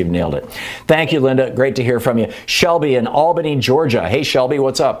think you've nailed it. Thank you, Linda. Great to hear from you. Shelby in Albany, Georgia. Hey, Shelby,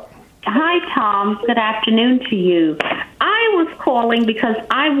 what's up? Hi, Tom. Good afternoon to you. I was calling because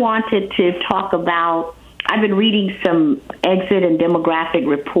I wanted to talk about, I've been reading some exit and demographic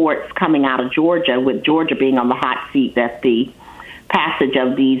reports coming out of Georgia, with Georgia being on the hot seat. That's the passage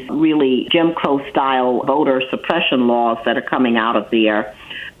of these really Jim Crow-style voter suppression laws that are coming out of there.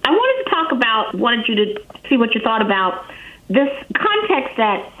 I wanted you to see what you thought about this context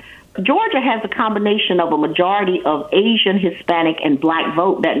that Georgia has a combination of a majority of Asian, Hispanic, and black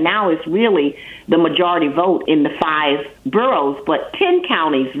vote that now is really the majority vote in the 5 boroughs, but 10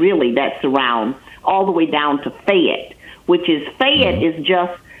 counties really that surround, all the way down to Fayette, which is is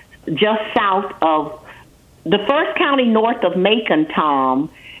just south of the first county north of Macon, Tom,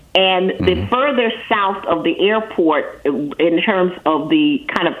 and the further south of the airport in terms of the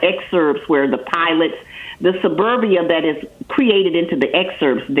kind of exurbs where the pilots, the suburbia that is created into the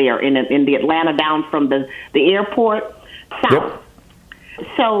exurbs there in the Atlanta down from the airport south. Yep.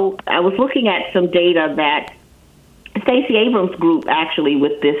 So I was looking at some data that Stacey Abrams' group, actually,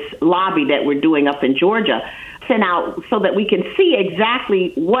 with this lobby that we're doing up in Georgia, sent out so that we can see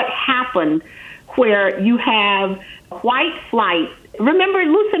exactly what happened where you have white flight. Remember,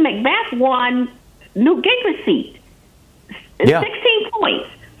 Lucy Macbeth won Newt Gingrich's seat, 16 points.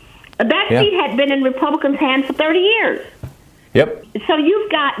 That seat had been in Republicans' hands for 30 years. Yep. So you've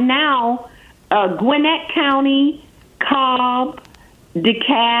got now Gwinnett County, Cobb,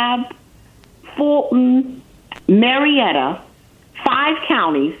 DeKalb, Fulton, Marietta, 5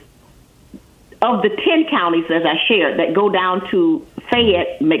 counties of the 10 counties, as I shared, that go down to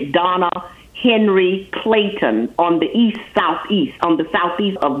Fayette, McDonough, Henry, Clayton on the southeast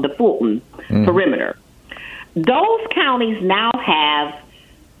of the Fulton perimeter. Those counties now have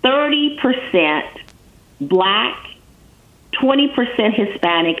 30% black, 20%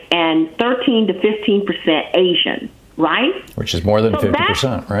 Hispanic, and 13 to 15% Asian, right? Which is more than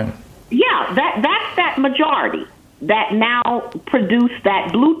 50%, right? Yeah, that's that majority that now produced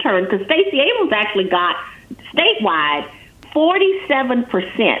that blue turn, because Stacey Abrams actually got statewide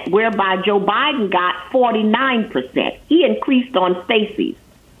 47%, whereby Joe Biden got 49%. He increased on Stacey's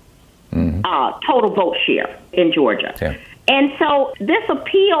total vote share in Georgia. Yeah. And so this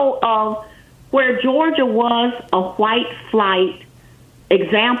appeal of where Georgia was a white flight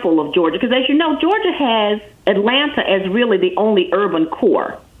example of Georgia, because as you know, Georgia has Atlanta as really the only urban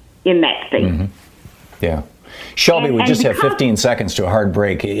core in that state. Yeah. Shelby, we just have 15 seconds to a hard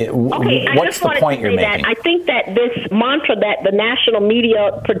break. What's the point you're making? I think that this mantra that the national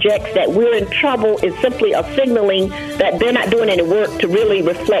media projects that we're in trouble is simply a signaling that they're not doing any work to really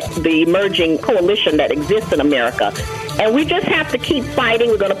reflect the emerging coalition that exists in America. And we just have to keep fighting.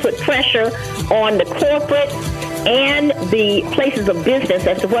 We're going to put pressure on the corporate and the places of business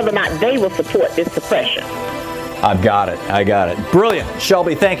as to whether or not they will support this suppression. I've got it. I got it. Brilliant.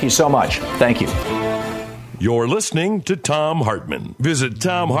 Shelby, thank you so much. Thank you. You're listening to Thom Hartmann. Visit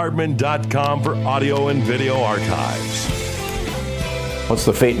thomhartmann.com for audio and video archives. What's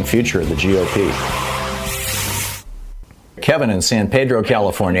the fate and future of the GOP? Kevin in San Pedro,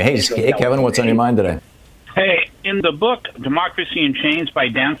 California. Hey, Kevin, what's on your mind today? Hey, in the book Democracy in Chains by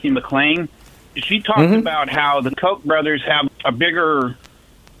Nancy McLean, she talked about how the Koch brothers have a bigger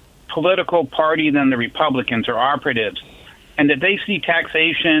political party than the Republicans or operatives, and that they see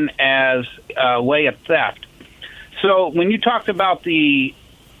taxation as a way of theft. So when you talked about the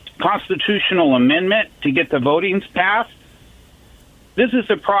constitutional amendment to get the voting passed, this is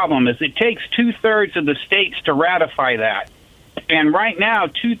the problem, is it takes 2/3 of the states to ratify that. And right now,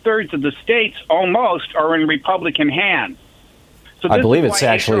 2/3 of the states almost are in Republican hands. So I believe it's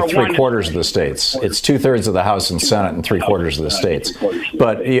actually 3/4 of the states. It's 2/3 of the House and Senate and 3/4 of the states.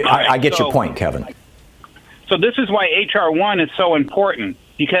 But I get your point, Kevin. So this is why H.R. 1 is so important,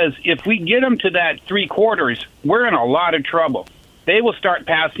 because if we get them to that 3/4, we're in a lot of trouble. They will start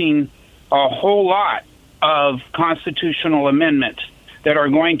passing a whole lot of constitutional amendments that are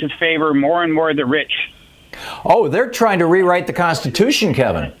going to favor more and more the rich. Oh, they're trying to rewrite the Constitution,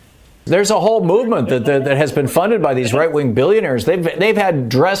 Kevin. There's a whole movement that has been funded by these right-wing billionaires. They've had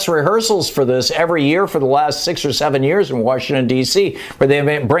dress rehearsals for this every year for the last 6 or 7 years in Washington, D.C., where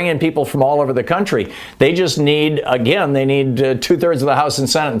they bring in people from all over the country. They just need, again, they need 2/3 of the House and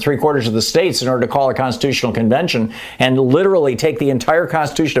Senate and 3/4 of the states in order to call a constitutional convention and literally take the entire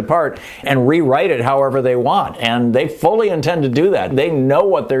Constitution apart and rewrite it however they want. And they fully intend to do that. They know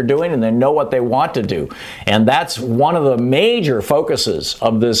what they're doing and they know what they want to do. And that's one of the major focuses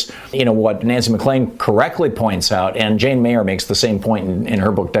of this. You know, what Nancy McLean correctly points out, and Jane Mayer makes the same point in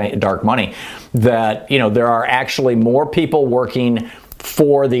her book, Dark Money, that, you know, there are actually more people working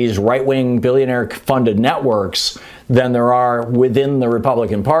for these right-wing billionaire-funded networks than there are within the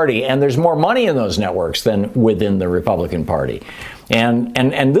Republican Party, and there's more money in those networks than within the Republican Party. And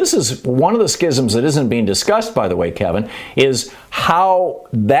this is one of the schisms that isn't being discussed, by the way, Kevin, is how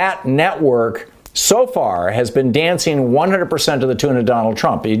that network so far has been dancing 100% to the tune of Donald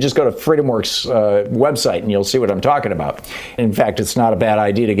Trump. You just go to FreedomWorks' website and you'll see what I'm talking about. In fact, it's not a bad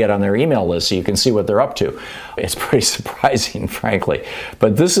idea to get on their email list so you can see what they're up to. It's pretty surprising, frankly.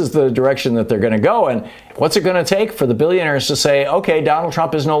 But this is the direction that they're going to go. And what's it going to take for the billionaires to say, okay, Donald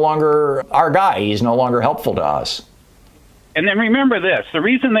Trump is no longer our guy. He's no longer helpful to us. And then remember this, the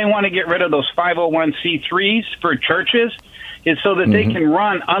reason they want to get rid of those 501c3s for churches is so that they can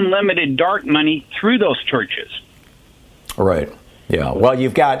run unlimited dark money through those churches. Right. Yeah. Well,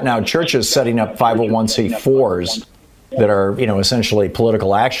 you've got now churches setting up 501c4s that are, you know, essentially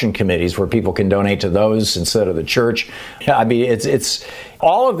political action committees where people can donate to those instead of the church. I mean, it's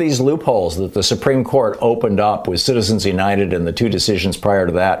all of these loopholes that the Supreme Court opened up with Citizens United and the 2 decisions prior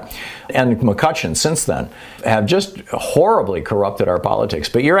to that, and McCutcheon since then, have just horribly corrupted our politics.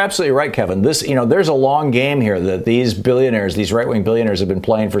 But you're absolutely right, Kevin. This, you know, there's a long game here that these billionaires, these right-wing billionaires, have been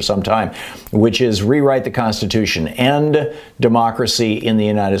playing for some time, which is rewrite the Constitution, end democracy in the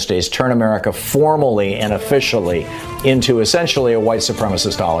United States, turn America formally and officially into essentially a white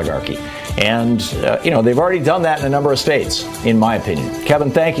supremacist oligarchy. And, you know, they've already done that in a number of states, in my opinion. Kevin,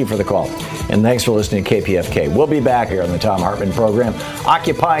 thank you for the call. And thanks for listening to KPFK. We'll be back here on the Thom Hartmann program,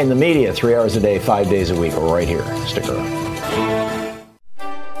 occupying the media 3 hours a day, 5 days a week, right here. Stick around.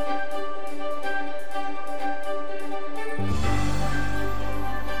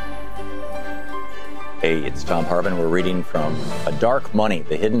 Hey, it's Thom Hartmann. We're reading from A Dark Money,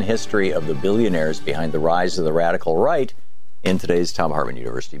 The Hidden History of the Billionaires Behind the Rise of the Radical Right in today's Thom Hartmann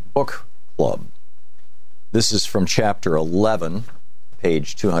University Book Club. This is from Chapter 11,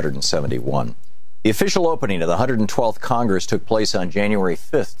 page 271. The official opening of the 112th Congress took place on January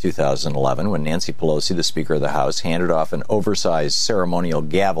 5th, 2011, when Nancy Pelosi, the Speaker of the House, handed off an oversized ceremonial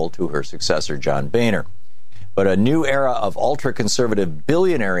gavel to her successor, John Boehner. But a new era of ultra-conservative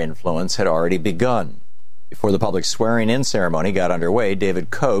billionaire influence had already begun. Before the public swearing-in ceremony got underway,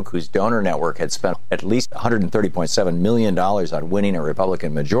 David Koch, whose donor network had spent at least $130.7 million on winning a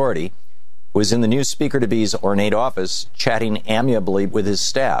Republican majority, was in the new Speaker-to-be's ornate office chatting amiably with his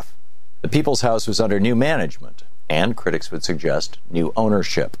staff. The People's House was under new management, and critics would suggest new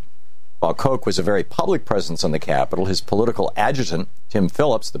ownership. While Koch was a very public presence on the Capitol, his political adjutant, Tim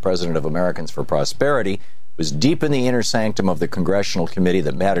Phillips, the president of Americans for Prosperity, was deep in the inner sanctum of the congressional committee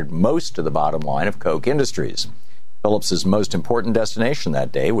that mattered most to the bottom line of Koch Industries. Phillips's most important destination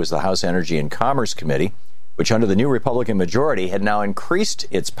that day was the House Energy and Commerce Committee, which under the new Republican majority had now increased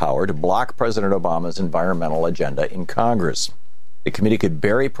its power to block President Obama's environmental agenda in Congress. the committee could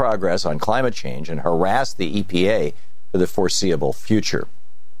bury progress on climate change and harass the EPA for the foreseeable future.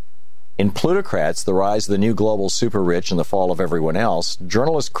 In Plutocrats, the rise of the new global super-rich and the fall of everyone else,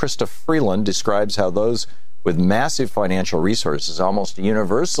 journalist Krista Freeland describes how those with massive financial resources almost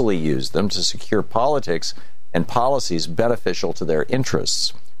universally use them to secure politics and policies beneficial to their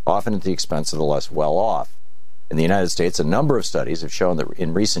interests, often at the expense of the less well-off. In the United States, a number of studies have shown that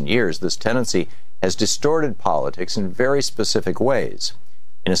in recent years, this tendency has distorted politics in very specific ways.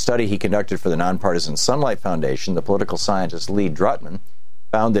 In a study he conducted for the nonpartisan Sunlight Foundation, the political scientist Lee Drutman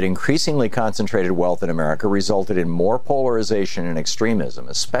found that increasingly concentrated wealth in America resulted in more polarization and extremism,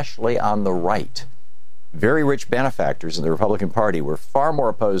 especially on the right. Very rich benefactors in the Republican Party were far more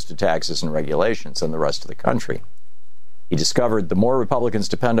opposed to taxes and regulations than the rest of the country. He discovered the more Republicans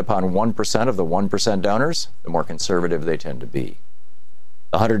depend upon 1% of the 1% donors, the more conservative they tend to be.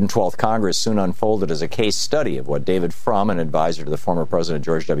 The 112th Congress soon unfolded as a case study of what David Frum, an advisor to the former President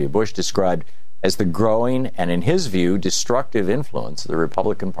George W. Bush, described as the growing and, in his view, destructive influence of the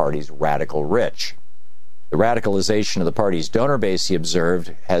Republican Party's radical rich. The radicalization of the party's donor base, he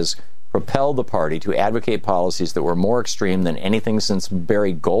observed, has propelled the party to advocate policies that were more extreme than anything since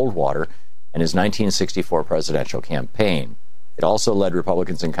Barry Goldwater and his 1964 presidential campaign. It also led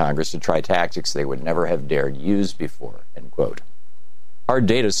Republicans in Congress to try tactics they would never have dared use before, end quote. Hard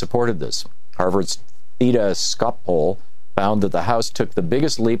data supported this. Harvard's Theta Scott poll found that the House took the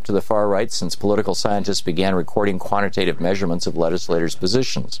biggest leap to the far right since political scientists began recording quantitative measurements of legislators'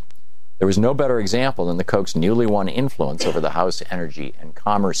 positions. There was no better example than the Koch's newly won influence over the House Energy and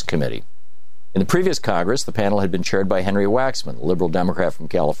Commerce Committee. In the previous Congress, the panel had been chaired by Henry Waxman, a liberal Democrat from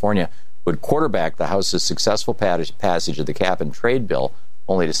California, who had quarterbacked the House's successful passage of the cap-and-trade bill,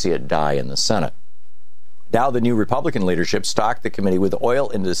 only to see it die in the Senate. Now the new Republican leadership stocked the committee with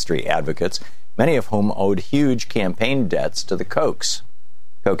oil industry advocates, many of whom owed huge campaign debts to the Kochs.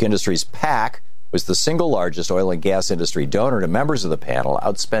 Koch Industries PAC was the single largest oil and gas industry donor to members of the panel,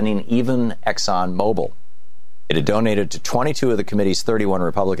 outspending even ExxonMobil. It had donated to 22 of the committee's 31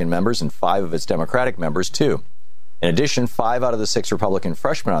 Republican members and 5 of its Democratic members, too. In addition, 5 out of the 6 Republican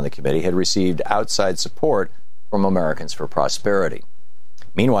freshmen on the committee had received outside support from Americans for Prosperity.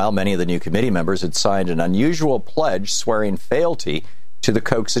 Meanwhile, many of the new committee members had signed an unusual pledge swearing fealty to the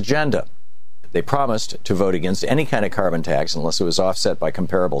Koch's agenda. They promised to vote against any kind of carbon tax unless it was offset by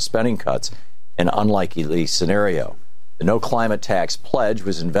comparable spending cuts, an unlikely scenario. The No Climate Tax pledge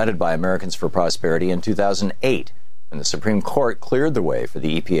was invented by Americans for Prosperity in 2008, when the Supreme Court cleared the way for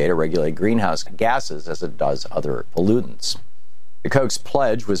the EPA to regulate greenhouse gases as it does other pollutants. The Koch's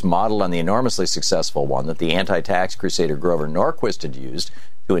pledge was modeled on the enormously successful one that the anti-tax crusader Grover Norquist had used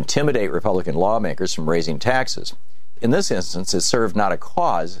to intimidate Republican lawmakers from raising taxes. In this instance, it served not a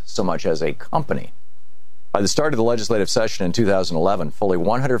cause so much as a company. By the start of the legislative session in 2011, fully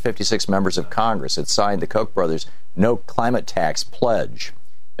 156 members of Congress had signed the Koch brothers' No Climate Tax pledge.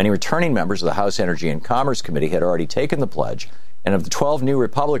 Many returning members of the House Energy and Commerce Committee had already taken the pledge, and of the 12 new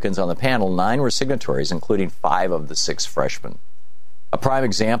Republicans on the panel, 9 were signatories, including 5 of the 6 freshmen. A prime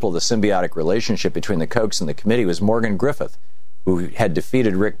example of the symbiotic relationship between the Kochs and the committee was Morgan Griffith, who had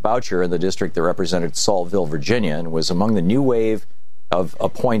defeated Rick Boucher in the district that represented Saltville, Virginia, and was among the new wave of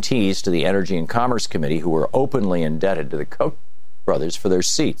appointees to the Energy and Commerce Committee who were openly indebted to the Koch brothers for their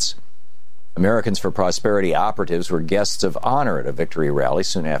seats. Americans for Prosperity operatives were guests of honor at a victory rally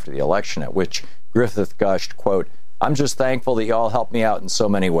soon after the election, at which Griffith gushed, quote, "I'm just thankful that you all helped me out in so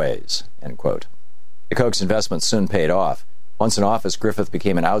many ways," end quote. The Koch's investment soon paid off. Once in office, Griffith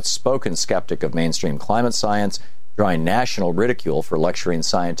became an outspoken skeptic of mainstream climate science, drawing national ridicule for lecturing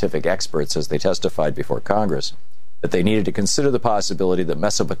scientific experts as they testified before Congress that they needed to consider the possibility that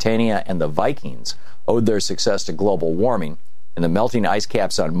Mesopotamia and the Vikings owed their success to global warming, and the melting ice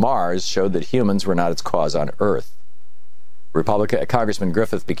caps on Mars showed that humans were not its cause on Earth. Congressman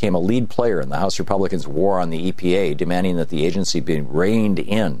Griffith became a lead player in the House Republicans' war on the EPA, demanding that the agency be reined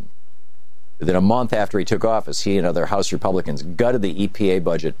in. Within a month after he took office, he and other House Republicans gutted the EPA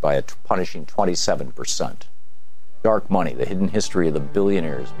budget by a punishing 27%. Dark money, the hidden history of the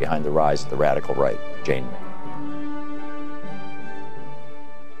billionaires behind the rise of the radical right. Jane May.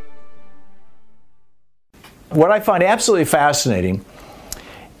 What I find absolutely fascinating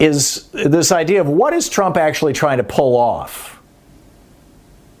is this idea of what is Trump actually trying to pull off?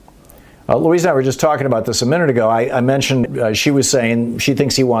 Louise and I were just talking about this a minute ago. I mentioned she was saying she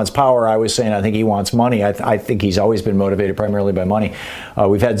thinks he wants power. I was saying I think he wants money. I think he's always been motivated primarily by money.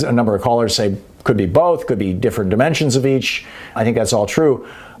 We've had a number of callers say Could be both, could be different dimensions of each. I think that's all true.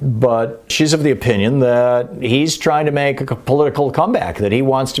 But she's of the opinion that he's trying to make a political comeback, that he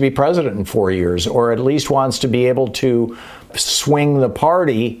wants to be president in 4 years, or at least wants to be able to swing the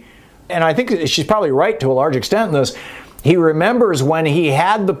party. And I think she's probably right to a large extent in this. He remembers when he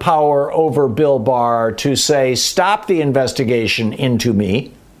had the power over Bill Barr to say, stop the investigation into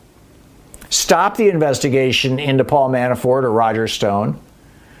me, stop the investigation into Paul Manafort or Roger Stone,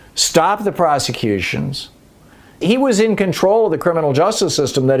 stop the prosecutions. He was in control of the criminal justice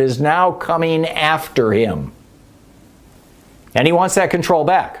system that is now coming after him. And he wants that control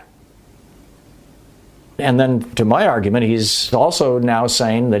back. And then, to my argument, he's also now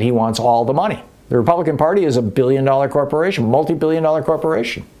saying that he wants all the money. The Republican Party is a billion-dollar corporation, multi-billion-dollar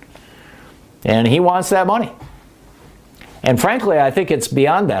corporation. And he wants that money. And frankly, I think it's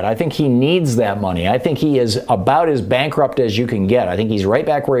beyond that. I think he needs that money. I think he is about as bankrupt as you can get. I think he's right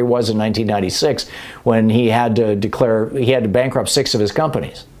back where he was in 1996 when he had to bankrupt 6 of his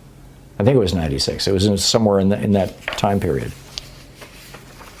companies. I think it was 96. It was somewhere in that time period.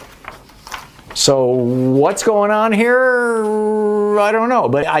 So what's going on here? I don't know.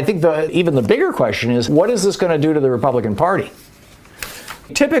 But I think even the bigger question is, what is this going to do to the Republican Party?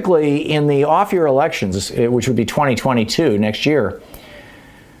 Typically, in the off-year elections, which would be 2022, next year,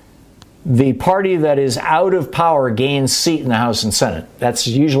 the party that is out of power gains seat in the House and Senate. That's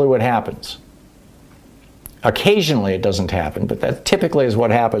usually what happens. Occasionally it doesn't happen, but that typically is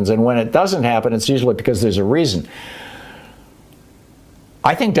what happens. And when it doesn't happen, it's usually because there's a reason.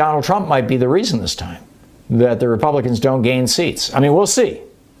 I think Donald Trump might be the reason this time that the Republicans don't gain seats. I mean, we'll see,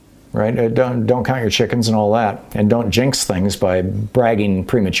 right? Don't count your chickens and all that. And don't jinx things by bragging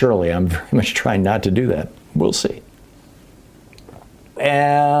prematurely. I'm very much trying not to do that. We'll see.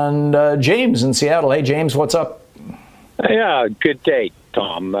 And James in Seattle. Hey, James, what's up? Yeah, good day,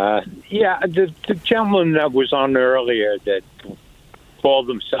 Tom. The gentleman that was on earlier that called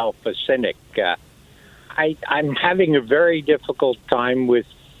himself a cynic, I'm having a very difficult time with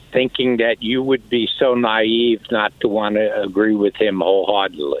thinking that you would be so naive not to want to agree with him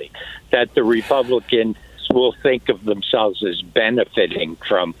wholeheartedly, that the Republicans will think of themselves as benefiting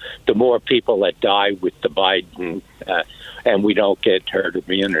from the more people that die with the Biden and we don't get herd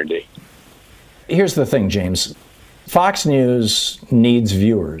immunity. Here's the thing, James. Fox News needs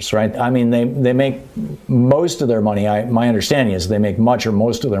viewers, right? I mean, they make most of their money. My understanding is they make much or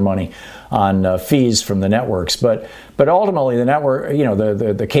most of their money on fees from the networks. But ultimately, the network,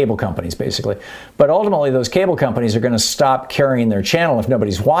 the cable companies, basically. But ultimately, those cable companies are going to stop carrying their channel if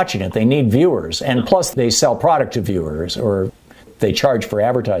nobody's watching it. They need viewers. And plus, they sell product to viewers, or they charge for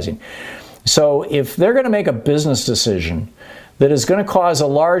advertising. So if they're going to make a business decision that is going to cause a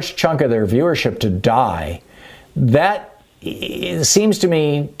large chunk of their viewership to die, that seems to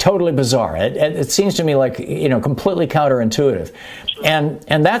me totally bizarre. It seems to me like, completely counterintuitive.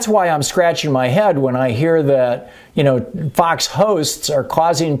 And that's why I'm scratching my head when I hear that, Fox hosts are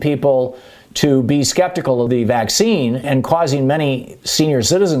causing people to be skeptical of the vaccine and causing many senior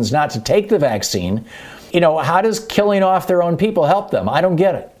citizens not to take the vaccine. How does killing off their own people help them? I don't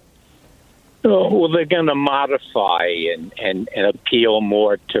get it. Well, they're going to modify and appeal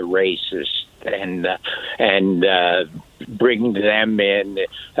more to racists and bring them in.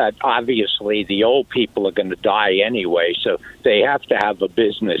 Obviously, the old people are going to die anyway, so they have to have a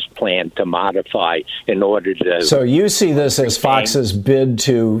business plan to modify in order to... So you see this as Fox's bid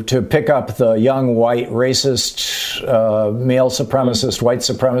to pick up the young, white, racist, male supremacist, white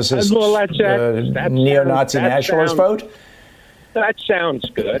supremacist, neo-Nazi nationalist vote? That sounds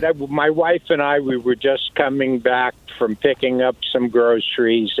good. My wife and I, we were just coming back from picking up some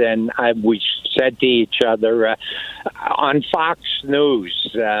groceries, and we said to each other, on Fox News,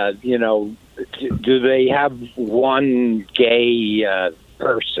 do they have one gay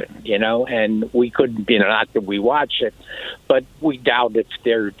person, and we couldn't, not that we watch it, but we doubt if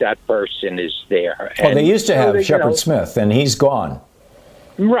that person is there. Well, they used to have Shepard Smith, and he's gone.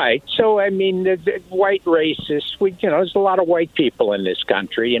 Right. So, I mean, the white racists, there's a lot of white people in this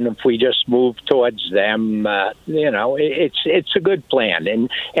country, and if we just move towards them, it's a good plan.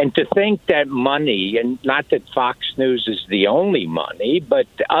 And to think that money, and not that Fox News is the only money, but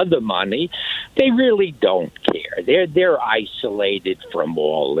other money, they really don't care. They're isolated from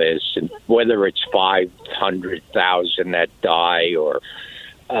all this, and whether it's 500,000 that die or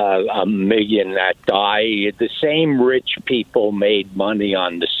 1 million that die. The same rich people made money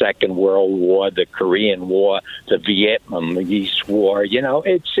on the Second World War, the Korean War, the Vietnamese War.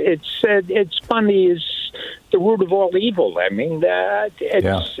 It's money is the root of all evil. I mean, I get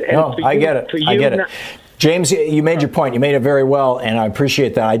it. I get it. James, you made your point. You made it very well, and I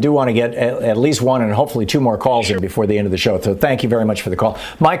appreciate that. I do want to get at least one and hopefully two more calls in before the end of the show. So thank you very much for the call.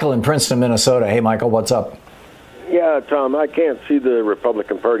 Michael in Princeton, Minnesota. Hey, Michael, what's up? Yeah, Tom, I can't see the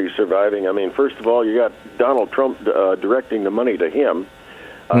Republican Party surviving. I mean, first of all, you got Donald Trump directing the money to him.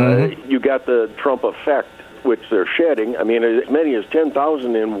 You got the Trump effect, which they're shedding. I mean, as many as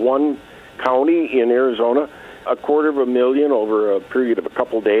 10,000 in one county in Arizona, 250,000 over a period of a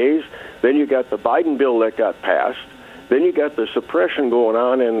couple days. Then you got the Biden bill that got passed. Then you got the suppression going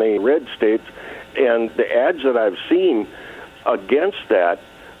on in the red states. And the ads that I've seen against that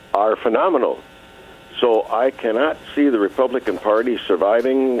are phenomenal. So I cannot see the Republican Party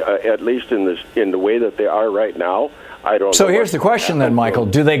surviving, at least in the way that they are right now. I don't. So here's the question then, Michael.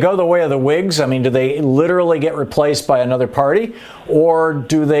 Do they go the way of the Whigs? I mean, do they literally get replaced by another party? Or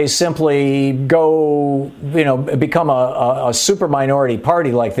do they simply go, become a super minority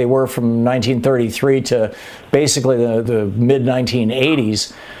party like they were from 1933 to basically the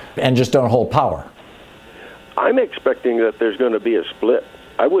mid-1980s and just don't hold power? I'm expecting that there's going to be a split.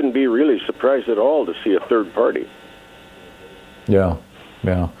 I wouldn't be really surprised at all to see a third party. Yeah.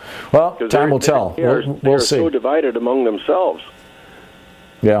 Well, time will tell. We'll see. They're so divided among themselves.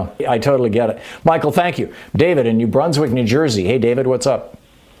 Yeah, I totally get it. Michael, thank you. David in New Brunswick, New Jersey. Hey, David, what's up?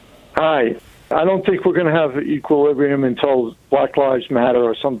 Hi. I don't think we're going to have equilibrium until Black Lives Matter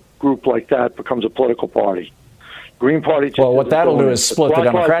or some group like that becomes a political party. Green Party. Well, what that'll do is split the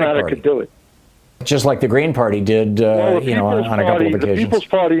Democratic Party. Could do it. Just like the Green Party did, on a couple of occasions. The People's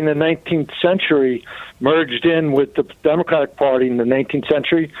Party in the 19th century merged in with the Democratic Party in the 19th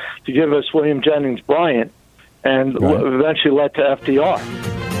century to give us William Jennings Bryan, and eventually led to FDR.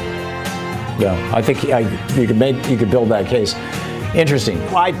 Yeah, I think you could build that case. Interesting.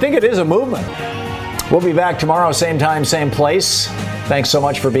 Well, I think it is a movement. We'll be back tomorrow, same time, same place. Thanks so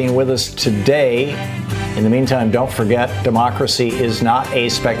much for being with us today. In the meantime, don't forget, democracy is not a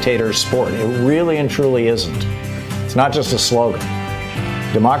spectator sport. It really and truly isn't. It's not just a slogan.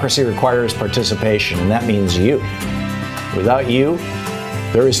 Democracy requires participation, and that means you. Without you,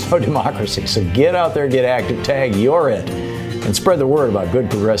 there is no democracy. So get out there, get active, tag you're it, and spread the word about good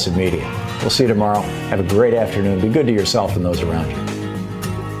progressive media. We'll see you tomorrow. Have a great afternoon. Be good to yourself and those around you.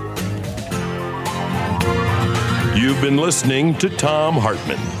 You've been listening to Thom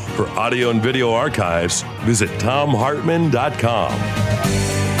Hartmann. For audio and video archives, visit thomhartmann.com.